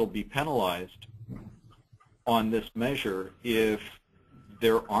hospital be penalized on this measure if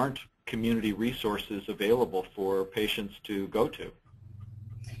there aren't community resources available for patients to go to?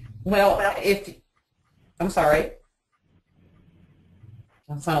 Well, I'm sorry.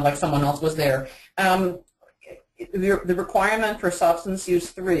 It sounded like someone else was there. The requirement for substance use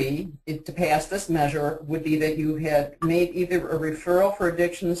 3 to pass this measure would be that you had made either a referral for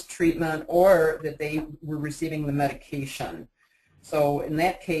addictions treatment or that they were receiving the medication. So in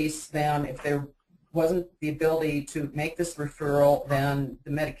that case, then, if there wasn't the ability to make this referral, then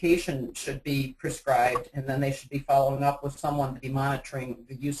the medication should be prescribed, and then they should be following up with someone to be monitoring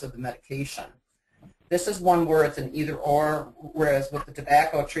the use of the medication. This is one where it's an either-or, whereas with the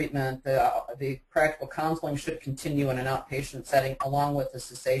tobacco treatment, the practical counseling should continue in an outpatient setting along with the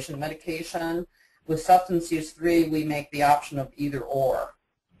cessation medication. With substance use 3, we make the option of either-or.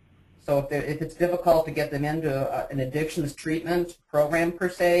 So if it's difficult to get them into an addictions treatment program per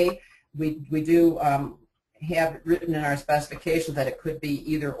se, we do have written in our specifications that it could be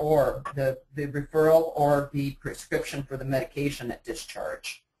either-or, the referral or the prescription for the medication at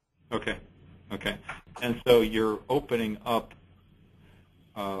discharge. Okay. Okay, and so you're opening up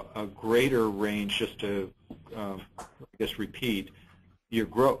a greater range, just to, I guess, repeat, you're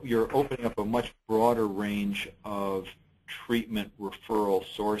opening up a much broader range of treatment referral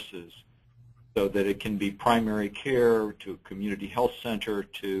sources so that it can be primary care to a community health center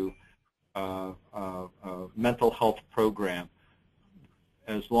to a mental health program,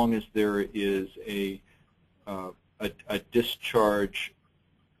 as long as there is a discharge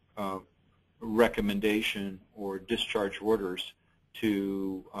recommendation or discharge orders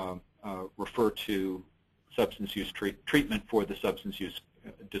to refer to substance use treatment for the substance use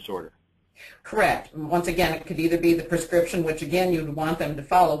disorder. Correct. Once again, it could either be the prescription, which again you'd want them to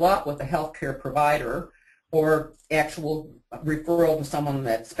follow up with a healthcare provider, or actual referral to someone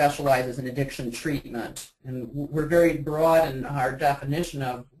that specializes in addiction treatment. And we're very broad in our definition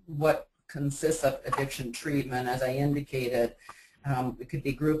of what consists of addiction treatment, as I indicated. It could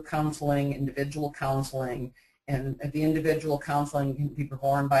be group counseling, individual counseling, and the individual counseling can be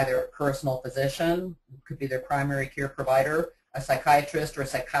performed by their personal physician. It could be their primary care provider, a psychiatrist or a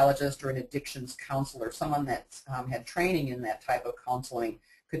psychologist or an addictions counselor. Someone that's had training in that type of counseling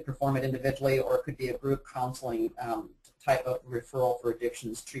could perform it individually, or it could be a group counseling type of referral for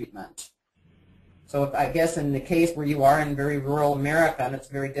addictions treatment. So I guess in the case where you are in very rural America and it's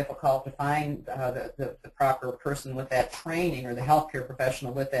very difficult to find the proper person with that training or the healthcare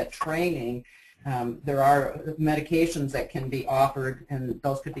professional with that training, there are medications that can be offered, and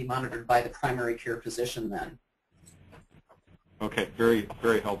those could be monitored by the primary care physician then. Okay, very,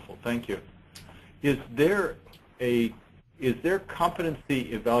 very helpful. Thank you. Is there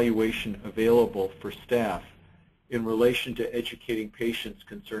competency evaluation available for staff in relation to educating patients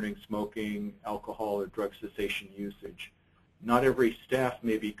concerning smoking, alcohol, or drug cessation usage? Not every staff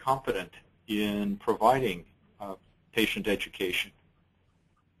may be competent in providing patient education.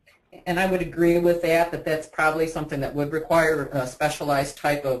 And I would agree with that that's probably something that would require a specialized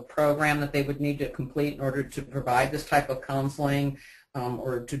type of program that they would need to complete in order to provide this type of counseling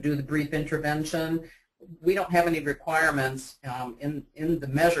or to do the brief intervention. We don't have any requirements in the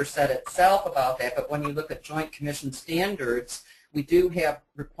measure set itself about that, but when you look at Joint Commission standards, we do have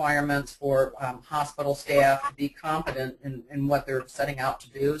requirements for hospital staff to be competent in what they're setting out to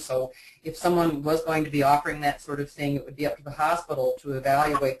do. So if someone was going to be offering that sort of thing, it would be up to the hospital to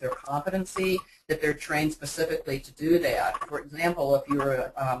evaluate their competency, that they're trained specifically to do that. For example, if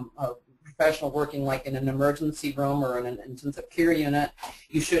you're a professional working like in an emergency room or in an intensive care unit,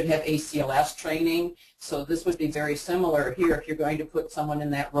 you should have ACLS training. So this would be very similar here if you're going to put someone in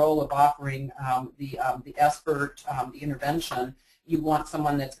that role of offering the SBIRT, the intervention. You want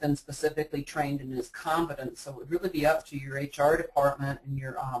someone that's been specifically trained and is competent. So it would really be up to your HR department and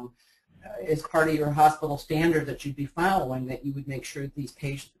your as part of your hospital standard that you'd be following, that you would make sure that these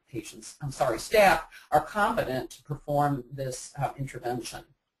staff are competent to perform this intervention.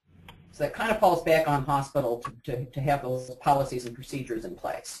 So that kind of falls back on hospital to have those policies and procedures in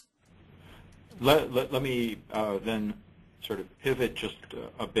place. Let me then sort of pivot just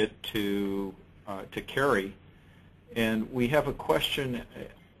a bit to Carrie, and we have a question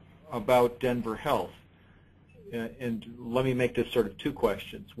about Denver Health. And let me make this sort of two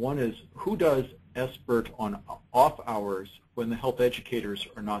questions. One is, who does SBIRT on off hours when the health educators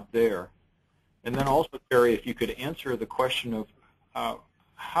are not there? And then also, Carrie, if you could answer the question of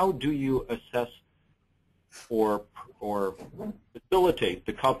how do you assess or facilitate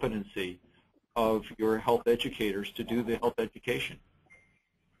the competency of your health educators to do the health education?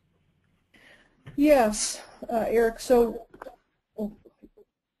 Yes, Eric. So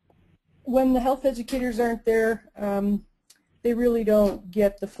when the health educators aren't there, they really don't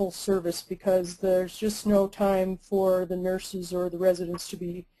get the full service because there's just no time for the nurses or the residents to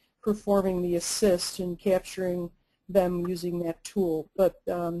be performing the assist and capturing them using that tool. But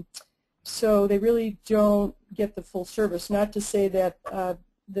so they really don't get the full service. Not to say that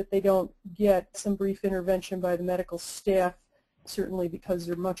that they don't get some brief intervention by the medical staff, certainly because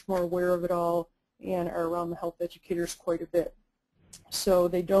they're much more aware of it all and are around the health educators quite a bit. So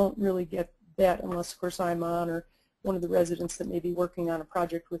they don't really get that unless, of course, I'm on or one of the residents that may be working on a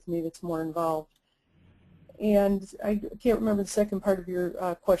project with me that's more involved. And I can't remember the second part of your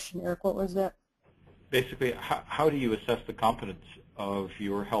question, Eric. What was that? Basically, how do you assess the competence of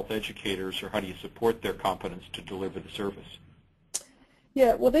your health educators, or how do you support their competence to deliver the service?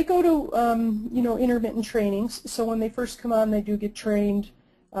 Yeah, well, they go to intermittent trainings. So when they first come on, they do get trained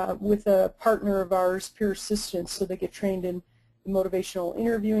with a partner of ours, peer assistants. So they get trained in the motivational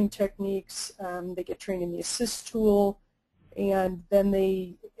interviewing techniques. They get trained in the assist tool, and then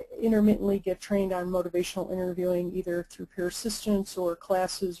they intermittently get trained on motivational interviewing either through peer assistants or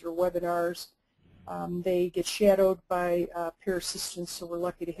classes or webinars. They get shadowed by peer assistants, so we're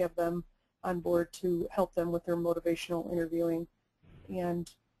lucky to have them on board to help them with their motivational interviewing. And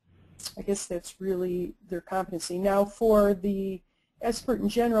I guess that's really their competency. Now for the SBIRT in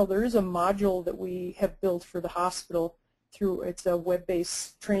general, there is a module that we have built for the hospital through, it's a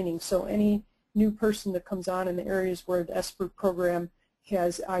web-based training. So any new person that comes on in the areas where the SBIRT program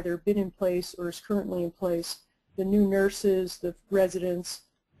has either been in place or is currently in place, the new nurses, the residents,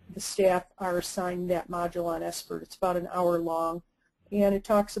 the staff are assigned that module on SBIRT. It's about an hour long, and it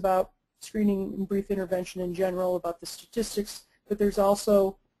talks about screening and brief intervention in general, about the statistics, but there's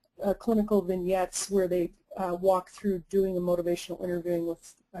also clinical vignettes where they walk through doing a motivational interviewing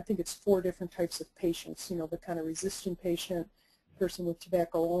with, I think it's 4 different types of patients, the kind of resistant patient, the person with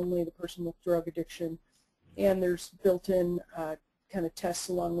tobacco only, the person with drug addiction, and there's built-in kind of tests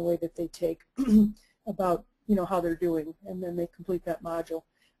along the way that they take about, how they're doing, and then they complete that module.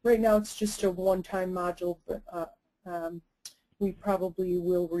 Right now it's just a one-time module, but we probably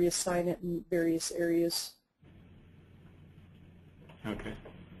will reassign it in various areas. Okay.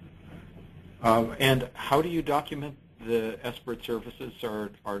 And how do you document the SBIRT services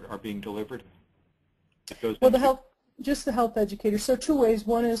are being delivered? Well, just the health educator. So 2 ways.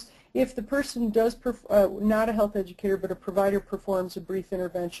 One is if the person does, not a health educator, but a provider performs a brief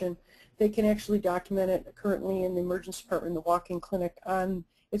intervention, they can actually document it currently in the emergency department, the walk-in clinic.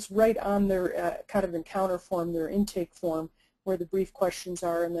 It's right on their kind of encounter form, their intake form, where the brief questions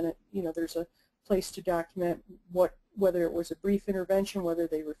are, and then there's a place to document whether it was a brief intervention, whether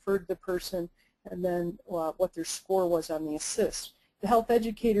they referred the person, and then what their score was on the assist. The health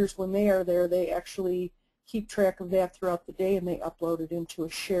educators, when they are there, they actually keep track of that throughout the day, and they upload it into a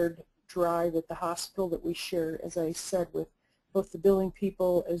shared drive at the hospital that we share, as I said, with both the billing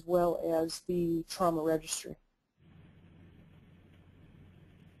people as well as the trauma registry.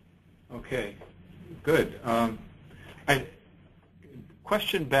 Okay, good.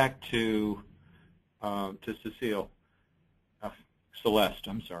 Question back to Celeste,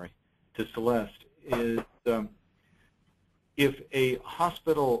 I'm sorry, to Celeste, is if the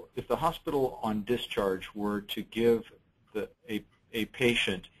hospital on discharge were to give a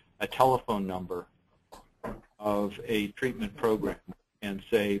patient a telephone number of a treatment program and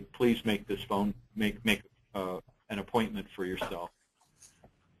say, please make this make an appointment for yourself,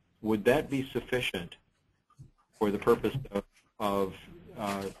 would that be sufficient for the purpose of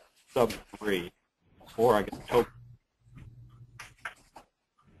sub 3, or I guess total.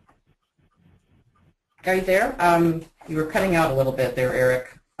 Are you there? You were cutting out a little bit there,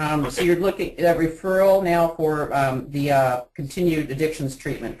 Eric. So you're looking at a referral now for the continued addictions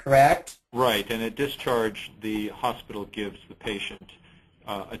treatment, correct? Right, and at discharge, the hospital gives the patient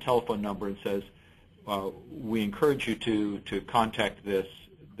a telephone number and says, we encourage you to contact this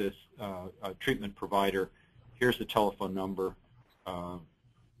treatment provider. Here's the telephone number.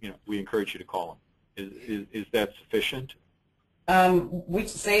 We encourage you to call them. Is that sufficient? We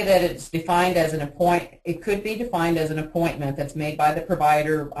say that it's defined as an appointment. It could be defined as an appointment that's made by the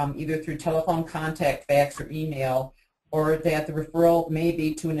provider either through telephone contact, fax, or email, or that the referral may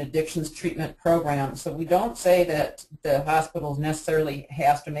be to an addictions treatment program. So we don't say that the hospital necessarily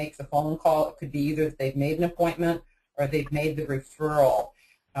has to make the phone call. It could be either that they've made an appointment or they've made the referral.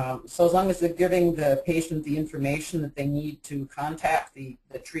 So as long as they're giving the patient the information that they need to contact the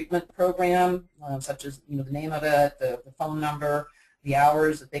treatment program, such as the name of it, the phone number, the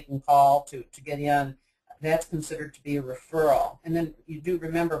hours that they can call to get in, that's considered to be a referral. And then you do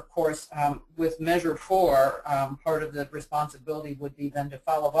remember, of course, with Measure 4, part of the responsibility would be then to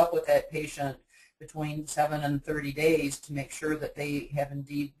follow up with that patient between 7 and 30 days to make sure that they have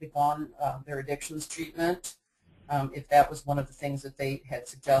indeed begun their addictions treatment, if that was one of the things that they had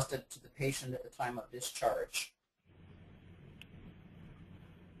suggested to the patient at the time of discharge.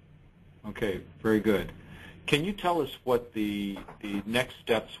 Okay, very good. Can you tell us what the next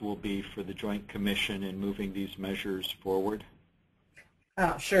steps will be for the Joint Commission in moving these measures forward?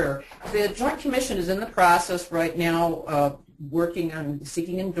 Sure. The Joint Commission is in the process right now of working on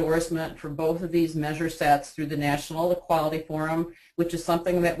seeking endorsement for both of these measure sets through the National Equality Forum, which is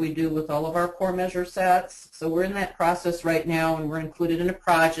something that we do with all of our core measure sets. So we're in that process right now, and we're included in a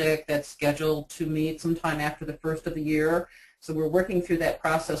project that's scheduled to meet sometime after the first of the year. So we're working through that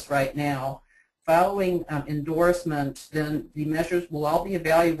process right now. Following endorsement, then the measures will all be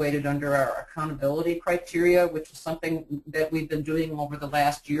evaluated under our accountability criteria, which is something that we've been doing over the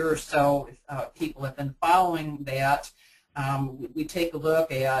last year or so. If people have been following that, we take a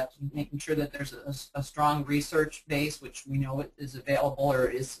look at making sure that there's a strong research base, which we know is available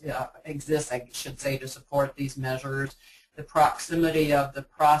or exists, I should say, to support these measures. The proximity of the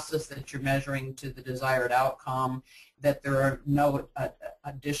process that you're measuring to the desired outcome, that there are no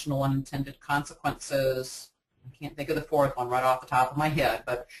additional unintended consequences. I can't think of the fourth one right off the top of my head,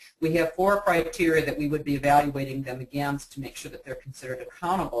 but we have 4 criteria that we would be evaluating them against to make sure that they're considered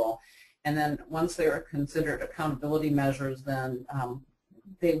accountable. And then once they are considered accountability measures, then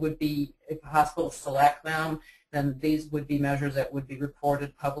they would be, if hospitals select them, then these would be measures that would be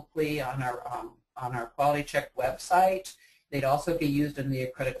reported publicly on our Quality Check website. They'd also be used in the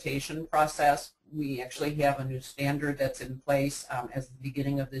accreditation process. We actually have a new standard that's in place as the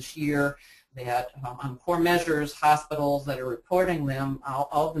beginning of this year that on core measures, hospitals that are reporting them, all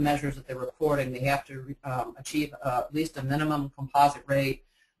of the measures that they're reporting, they have to achieve at least a minimum composite rate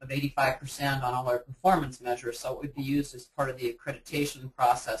of 85% on all our performance measures, so it would be used as part of the accreditation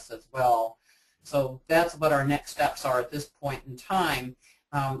process as well. So that's what our next steps are at this point in time.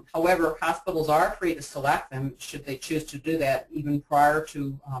 However, hospitals are free to select them should they choose to do that even prior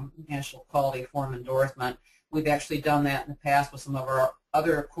to National Quality Forum endorsement. We've actually done that in the past with some of our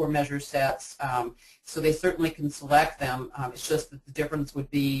other core measure sets, so they certainly can select them. It's just that the difference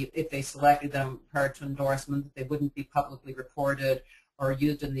would be if they selected them prior to endorsement, that they wouldn't be publicly reported or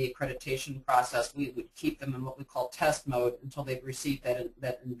used in the accreditation process. We would keep them in what we call test mode until they've received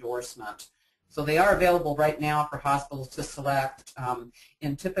that endorsement. So they are available right now for hospitals to select,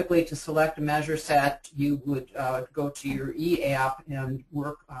 and typically to select a measure set, you would go to your e-app and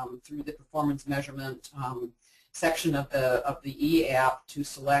work through the performance measurement section of the e-app to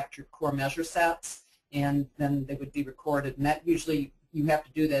select your core measure sets, and then they would be recorded. And that usually you have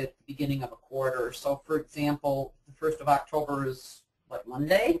to do that at the beginning of a quarter. So for example, the 1st of October is like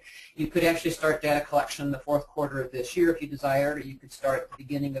Monday. You could actually start data collection in the 4th quarter of this year if you desired, or you could start at the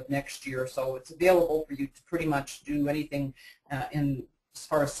beginning of next year. So it's available for you to pretty much do anything as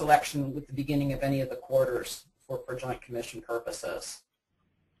far as selection with the beginning of any of the quarters for Joint Commission purposes.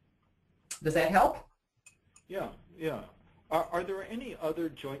 Does that help? Yeah, yeah. Are there any other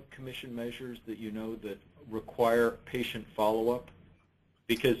Joint Commission measures that you know that require patient follow-up?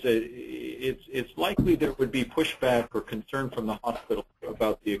 Because it's likely there would be pushback or concern from the hospital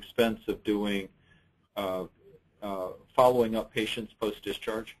about the expense of doing following up patients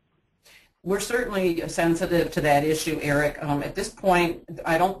post-discharge. We're certainly sensitive to that issue, Eric. At this point,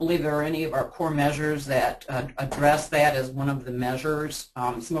 I don't believe there are any of our core measures that address that as one of the measures.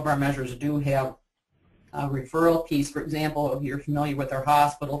 Some of our measures do have referral piece. For example, if you're familiar with our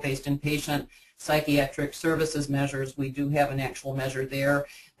hospital-based inpatient psychiatric services measures, we do have an actual measure there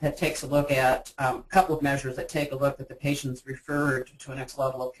that takes a look at a couple of measures that take a look at the patient's referred to a next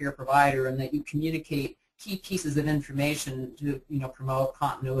level of care provider, and that you communicate key pieces of information to promote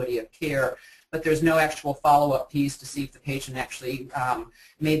continuity of care. But there's no actual follow-up piece to see if the patient actually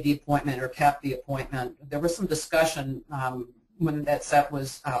made the appointment or kept the appointment. There was some discussion when that set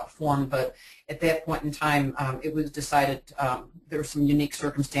was formed, but at that point in time it was decided there were some unique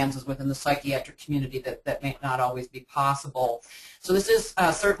circumstances within the psychiatric community that may not always be possible. So this is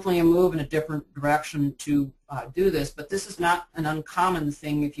certainly a move in a different direction to do this, but this is not an uncommon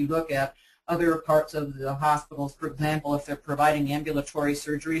thing if you look at other parts of the hospitals. For example, if they're providing ambulatory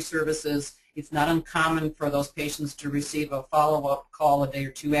surgery services, it's not uncommon for those patients to receive a follow-up call a day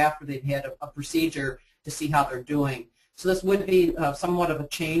or two after they've had a procedure to see how they're doing. So this would be somewhat of a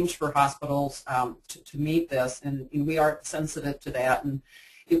change for hospitals to meet this, and we are sensitive to that. And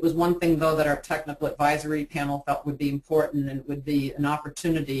it was one thing, though, that our technical advisory panel felt would be important, and it would be an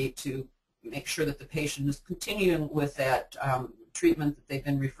opportunity to make sure that the patient is continuing with that treatment that they've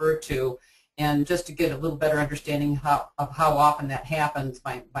been referred to, and just to get a little better understanding of how often that happens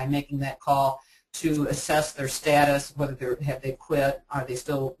by making that call to assess their status, whether have they quit, are they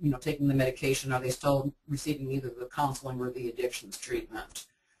still taking the medication, are they still receiving either the counseling or the addictions treatment.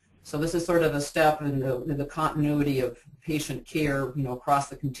 So this is sort of a step in the continuity of patient care, across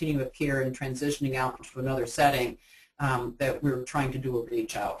the continuum of care and transitioning out to another setting that we're trying to do a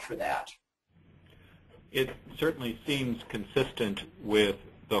reach out for that. It certainly seems consistent with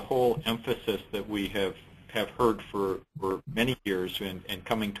the whole emphasis that we have heard for many years and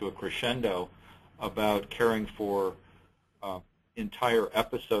coming to a crescendo about caring for entire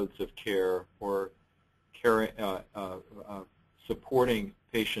episodes of care or supporting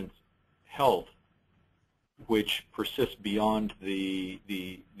patients' health, which persists beyond the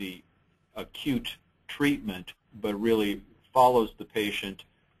acute treatment, but really follows the patient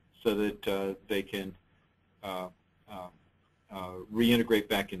so that they can reintegrate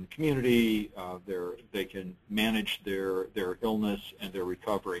back in the community, they can manage their illness and their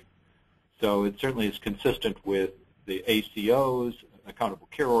recovery. So it certainly is consistent with the ACOs, accountable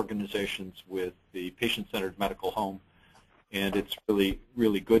care organizations, with the patient-centered medical home, and it's really,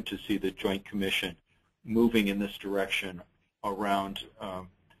 really good to see the Joint Commission moving in this direction around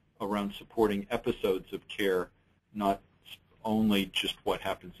supporting episodes of care, not only just what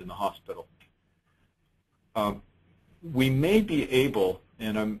happens in the hospital. We may be able,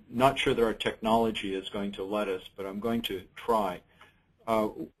 and I'm not sure that our technology is going to let us, but I'm going to try.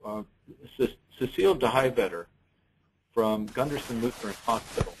 Cecile DeHuyvetter from Gunderson Lutheran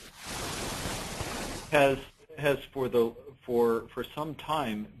Hospital has for some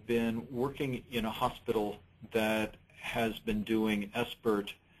time been working in a hospital that has been doing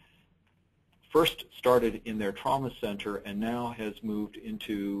SBIRT. First started in their trauma center and now has moved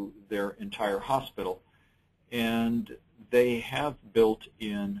into their entire hospital. And they have built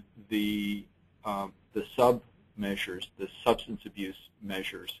in the sub-measures, the substance abuse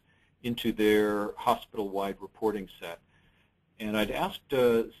measures, into their hospital-wide reporting set. And I'd asked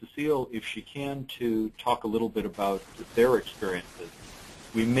Cecile if she can to talk a little bit about their experiences.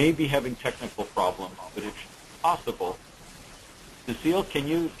 We may be having technical problems, but if possible, Cecile, can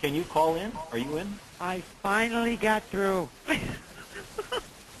you call in? Are you in? I finally got through.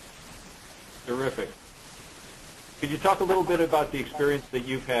 Terrific. Could you talk a little bit about the experience that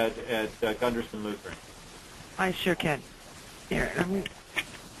you've had at Gunderson Lutheran? I sure can. Here,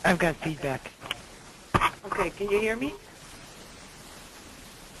 I've got feedback. Okay, can you hear me?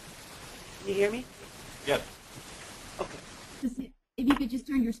 Can you hear me? Yes. Okay. If you could just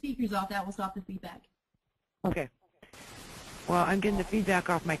turn your speakers off, that will stop the feedback. Okay. Well, I'm getting the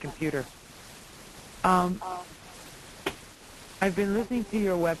feedback off my computer. I've been listening to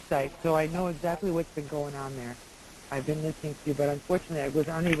your website, so I know exactly what's been going on there. I've been listening to you, but unfortunately I was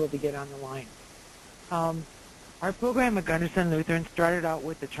unable to get on the line. Our program at Gunderson Lutheran started out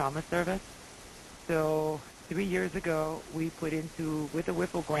with the trauma service. So 3 years ago, we put into, with a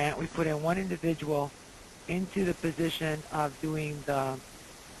Whipple grant, we put in one individual into the position of doing the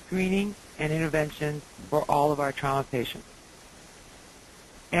screening and intervention for all of our trauma patients.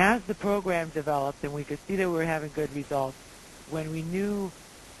 As the program developed and we could see that we were having good results, when we knew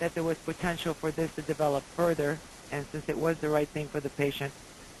that there was potential for this to develop further, and since it was the right thing for the patient,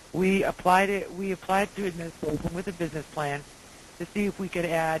 we applied to administration with a business plan to see if we could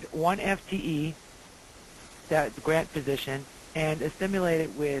add one FTE, that grant position, and assimilate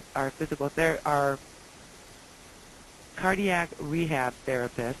it with our cardiac rehab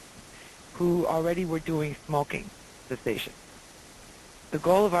therapist, who already were doing smoking cessation. The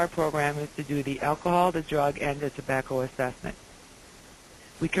goal of our program is to do the alcohol, the drug, and the tobacco assessment.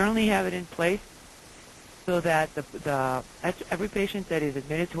 We currently have it in place so that every patient that is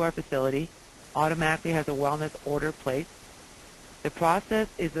admitted to our facility automatically has a wellness order placed. The process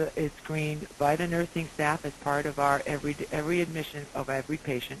is screened by the nursing staff as part of our every admission of every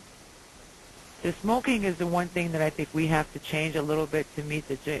patient. The smoking is the one thing that I think we have to change a little bit to meet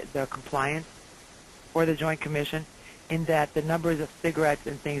the compliance for the Joint Commission, in that the numbers of cigarettes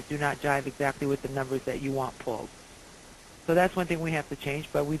and things do not jive exactly with the numbers that you want pulled. So that's one thing we have to change,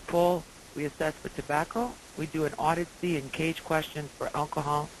 but we assess for tobacco, we do an audit C and cage questions for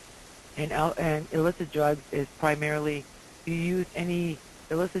alcohol, and illicit drugs is primarily, do you use any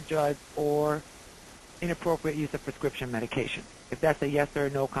illicit drugs or inappropriate use of prescription medication? If that's a yes or a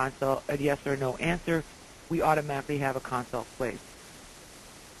no consult, a yes or no answer, we automatically have a consult placed.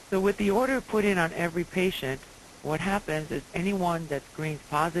 So with the order put in on every patient, what happens is anyone that screens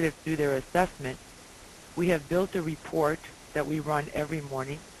positive through their assessment, we have built a report that we run every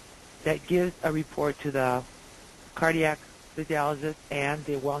morning that gives a report to the cardiac physiologist and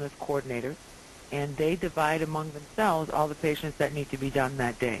the wellness coordinator, and they divide among themselves all the patients that need to be done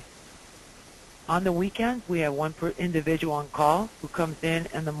that day. On the weekends, we have one individual on call who comes in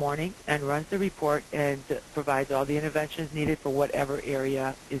the morning and runs the report and provides all the interventions needed for whatever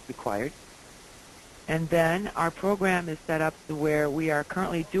area is required. And then our program is set up to where we are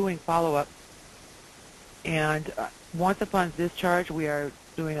currently doing follow-up. And once upon discharge, we are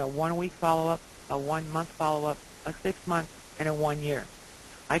doing a 1-week follow-up, a 1-month follow-up, a 6-month, and a 1 year.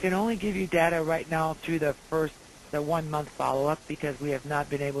 I can only give you data right now through the 1-month follow-up because we have not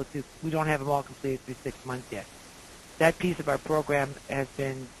been able to, we don't have them all completed through 6 months yet. That piece of our program has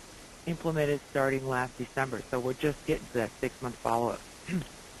been implemented starting last December, so we're just getting to that 6-month follow-up.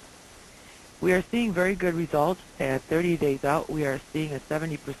 We are seeing very good results. At 30 days out, we are seeing a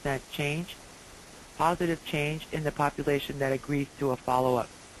 70% change, positive change in the population that agrees to a follow-up.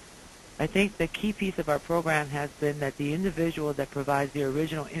 I think the key piece of our program has been that the individual that provides the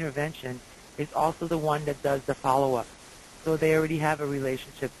original intervention is also the one that does the follow-up. So they already have a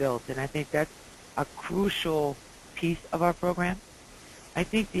relationship built, and I think that's a crucial piece of our program. I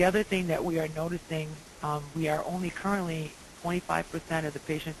think the other thing that we are noticing, we are only currently 25% of the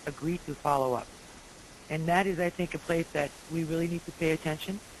patients agree to follow up. And that is, I think, a place that we really need to pay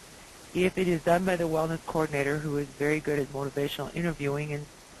attention. If it is done by the wellness coordinator, who is very good at motivational interviewing,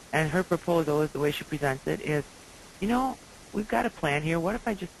 and her proposal is the way she presents it is, you know, we've got a plan here. What if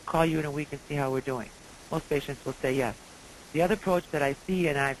I just call you in a week and see how we're doing? Most patients will say yes. The other approach that I see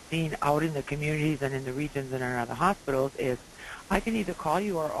and I've seen out in the communities and in the regions and in other hospitals is, I can either call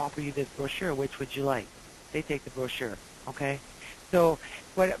you or offer you this brochure. Which would you like? They take the brochure. Okay, so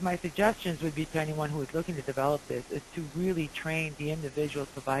what my suggestions would be to anyone who is looking to develop this is to really train the individuals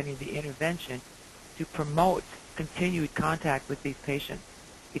providing the intervention to promote continued contact with these patients,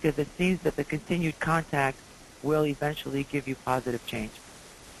 because it seems that the continued contact will eventually give you positive change.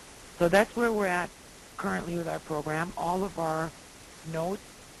 So that's where we're at currently with our program. All of our notes,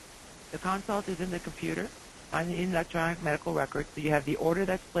 the consult is in the computer on the electronic medical record. So you have the order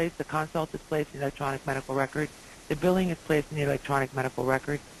that's placed, the consult is placed in the electronic medical record. The billing is placed in the electronic medical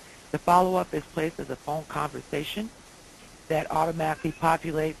record. The follow-up is placed as a phone conversation that automatically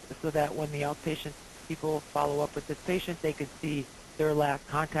populates so that when the outpatient people follow up with this patient, they can see their last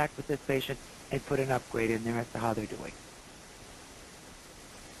contact with this patient and put an upgrade in there as to how they're doing.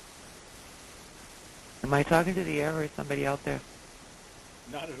 Am I talking to the air, or is somebody out there?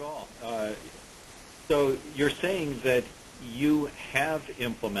 Not at all. So you're saying that you have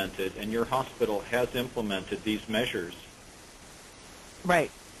implemented, and your hospital has implemented these measures.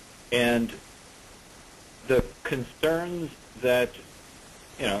 Right. And the concerns that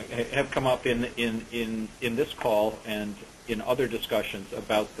have come up in this call and in other discussions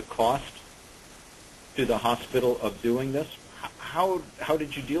about the cost to the hospital of doing this, how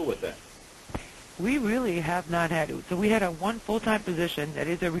did you deal with that? We really have not had it. So we had one full-time position that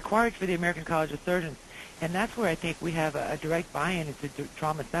is required for the American College of Surgeons. And that's where I think we have a direct buy-in into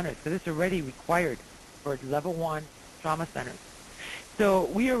trauma centers, because it's already required for level 1 trauma centers. So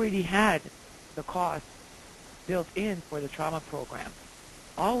we already had the cost built in for the trauma program.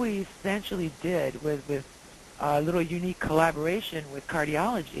 All we essentially did was, with a little unique collaboration with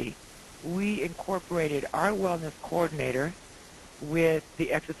cardiology, we incorporated our wellness coordinator with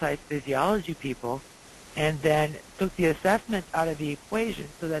the exercise physiology people, and then took the assessment out of the equation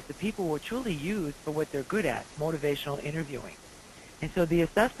so that the people were truly used for what they're good at, motivational interviewing. And so the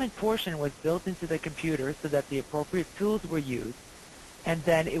assessment portion was built into the computer so that the appropriate tools were used. and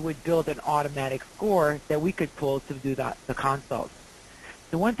then it would build an automatic score that we could pull to do the consults.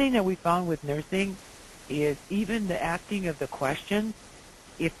 The one thing that we found with nursing is even the asking of the questions,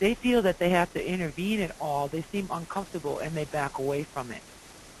 if they feel that they have to intervene at all, they seem uncomfortable and they back away from it.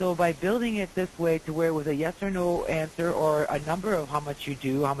 So by building it this way to where it was a yes or no answer or a number of how much you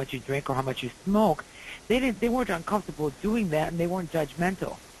do, how much you drink, or how much you smoke, they weren't uncomfortable doing that, and they weren't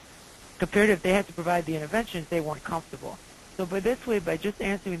judgmental. Compared to if they had to provide the interventions, they weren't comfortable. So by this way, by just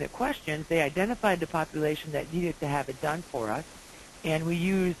answering the questions, they identified the population that needed to have it done for us, and we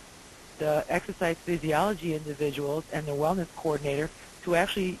used the exercise physiology individuals and the wellness coordinator to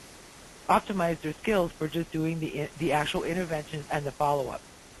actually optimize their skills for just doing the actual interventions and the follow-up.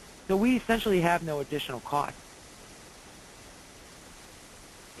 So we essentially have no additional cost.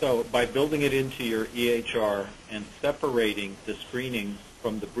 So by building it into your EHR and separating the screenings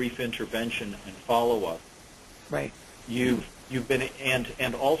from the brief intervention and follow-up, right? You've been,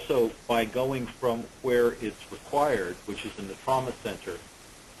 and also by going from where it's required, which is in the trauma center,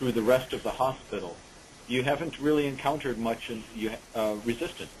 through the rest of the hospital, you haven't really encountered much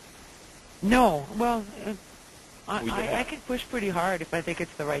resistance. No, well, I can push pretty hard if I think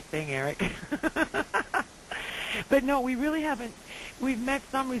it's the right thing, Eric. But no, we really haven't. We've met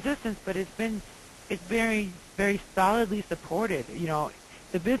some resistance, but it's very, very solidly supported. You know,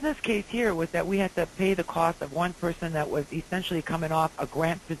 the business case here was that we had to pay the cost of one person that was essentially coming off a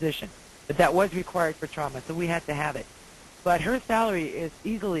grant position, but that was required for trauma, so we had to have it. But her salary is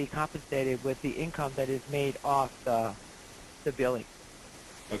easily compensated with the income that is made off the billing.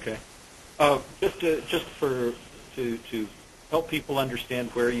 Okay. Just to help people understand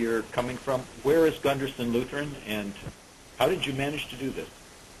where you're coming from, where is Gunderson Lutheran, and how did you manage to do this?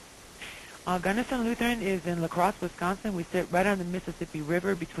 Gunderson Lutheran is in La Crosse, Wisconsin. We sit right on the Mississippi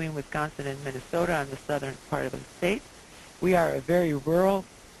River between Wisconsin and Minnesota on the southern part of the state. We are a very rural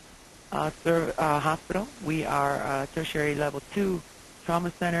hospital. We are a tertiary level 2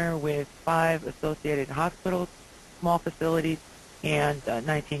 trauma center with 5 associated hospitals, small facilities, and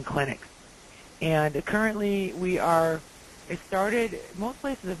 19 clinics. And currently most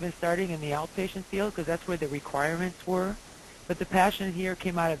places have been starting in the outpatient field because that's where the requirements were. But the passion here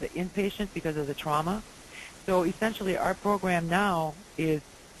came out of the inpatient because of the trauma. So essentially our program now is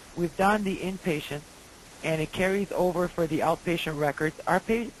we've done the inpatient and it carries over for the outpatient records. Our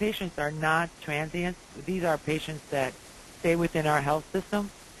patients are not transients. These are patients that stay within our health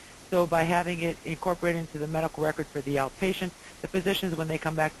system. So by having it incorporated into the medical record for the outpatient, the physicians, when they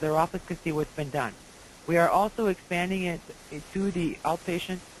come back to their office, can see what's been done. We are also expanding it to the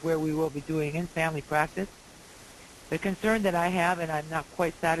outpatient where we will be doing in-family practice. The concern that I have, and I'm not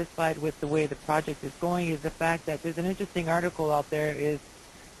quite satisfied with the way the project is going, is the fact that there's an interesting article out there is,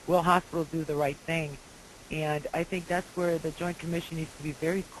 will hospitals do the right thing? And I think that's where the Joint Commission needs to be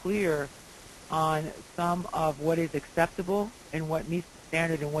very clear on some of what is acceptable and what meets the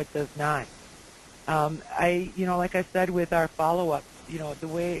standard and what does not. Like I said with our follow-up, the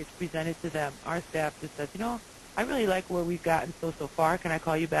way it's presented to them, our staff just says, I really like where we've gotten so far. Can I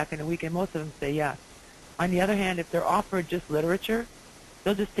call you back in a week? And most of them say yes. On the other hand, if they're offered just literature,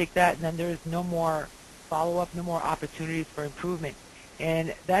 they'll just take that, and then there's no more follow-up, no more opportunities for improvement.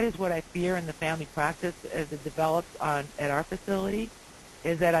 And that is what I fear in the family practice as it develops at our facility,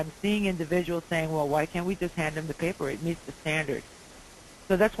 is that I'm seeing individuals saying, well, why can't we just hand them the paper? It meets the standard.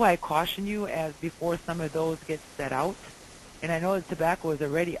 So that's why I caution you as before some of those get set out. And I know the tobacco is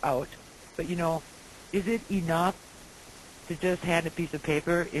already out, but, is it enough to just hand a piece of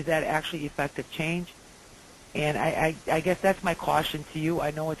paper? Is that actually effective change? And I guess that's my caution to you.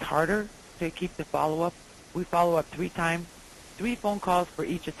 I know it's harder to keep the follow-up. We follow up 3 times, 3 phone calls for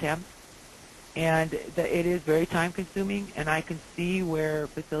each attempt, and it is very time-consuming, and I can see where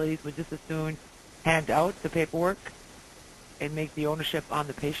facilities would just as soon hand out the paperwork and make the ownership on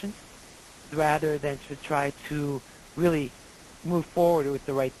the patient rather than to try to really move forward with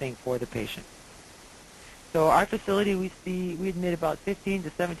the right thing for the patient. So our facility, we admit about 15 to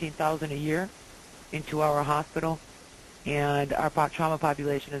 17,000 a year into our hospital, and our trauma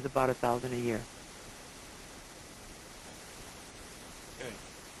population is about 1,000 a year. Okay.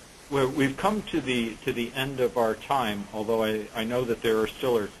 Well, we've come to the end of our time, although I know that there are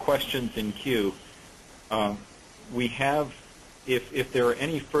still questions in queue. We have, if there are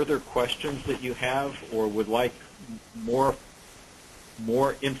any further questions that you have or would like more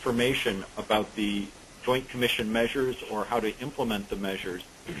information about the Joint Commission measures or how to implement the measures,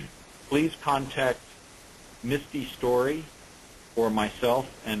 please contact Misty Story or myself,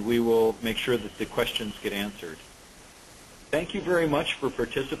 and we will make sure that the questions get answered. Thank you very much for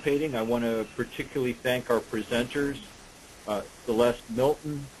participating. I want to particularly thank our presenters, Celeste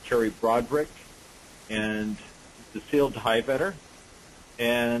Milton, Terry Broderick, and Cecile Dhyvetter.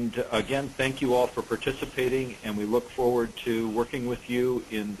 And again, thank you all for participating, and we look forward to working with you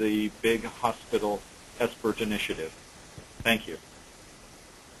in the big hospital SBIRT initiative. Thank you.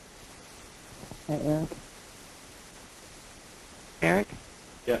 Eric?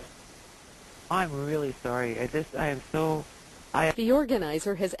 Yes. I'm really sorry. The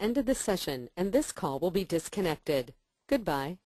organizer has ended the session, and this call will be disconnected. Goodbye.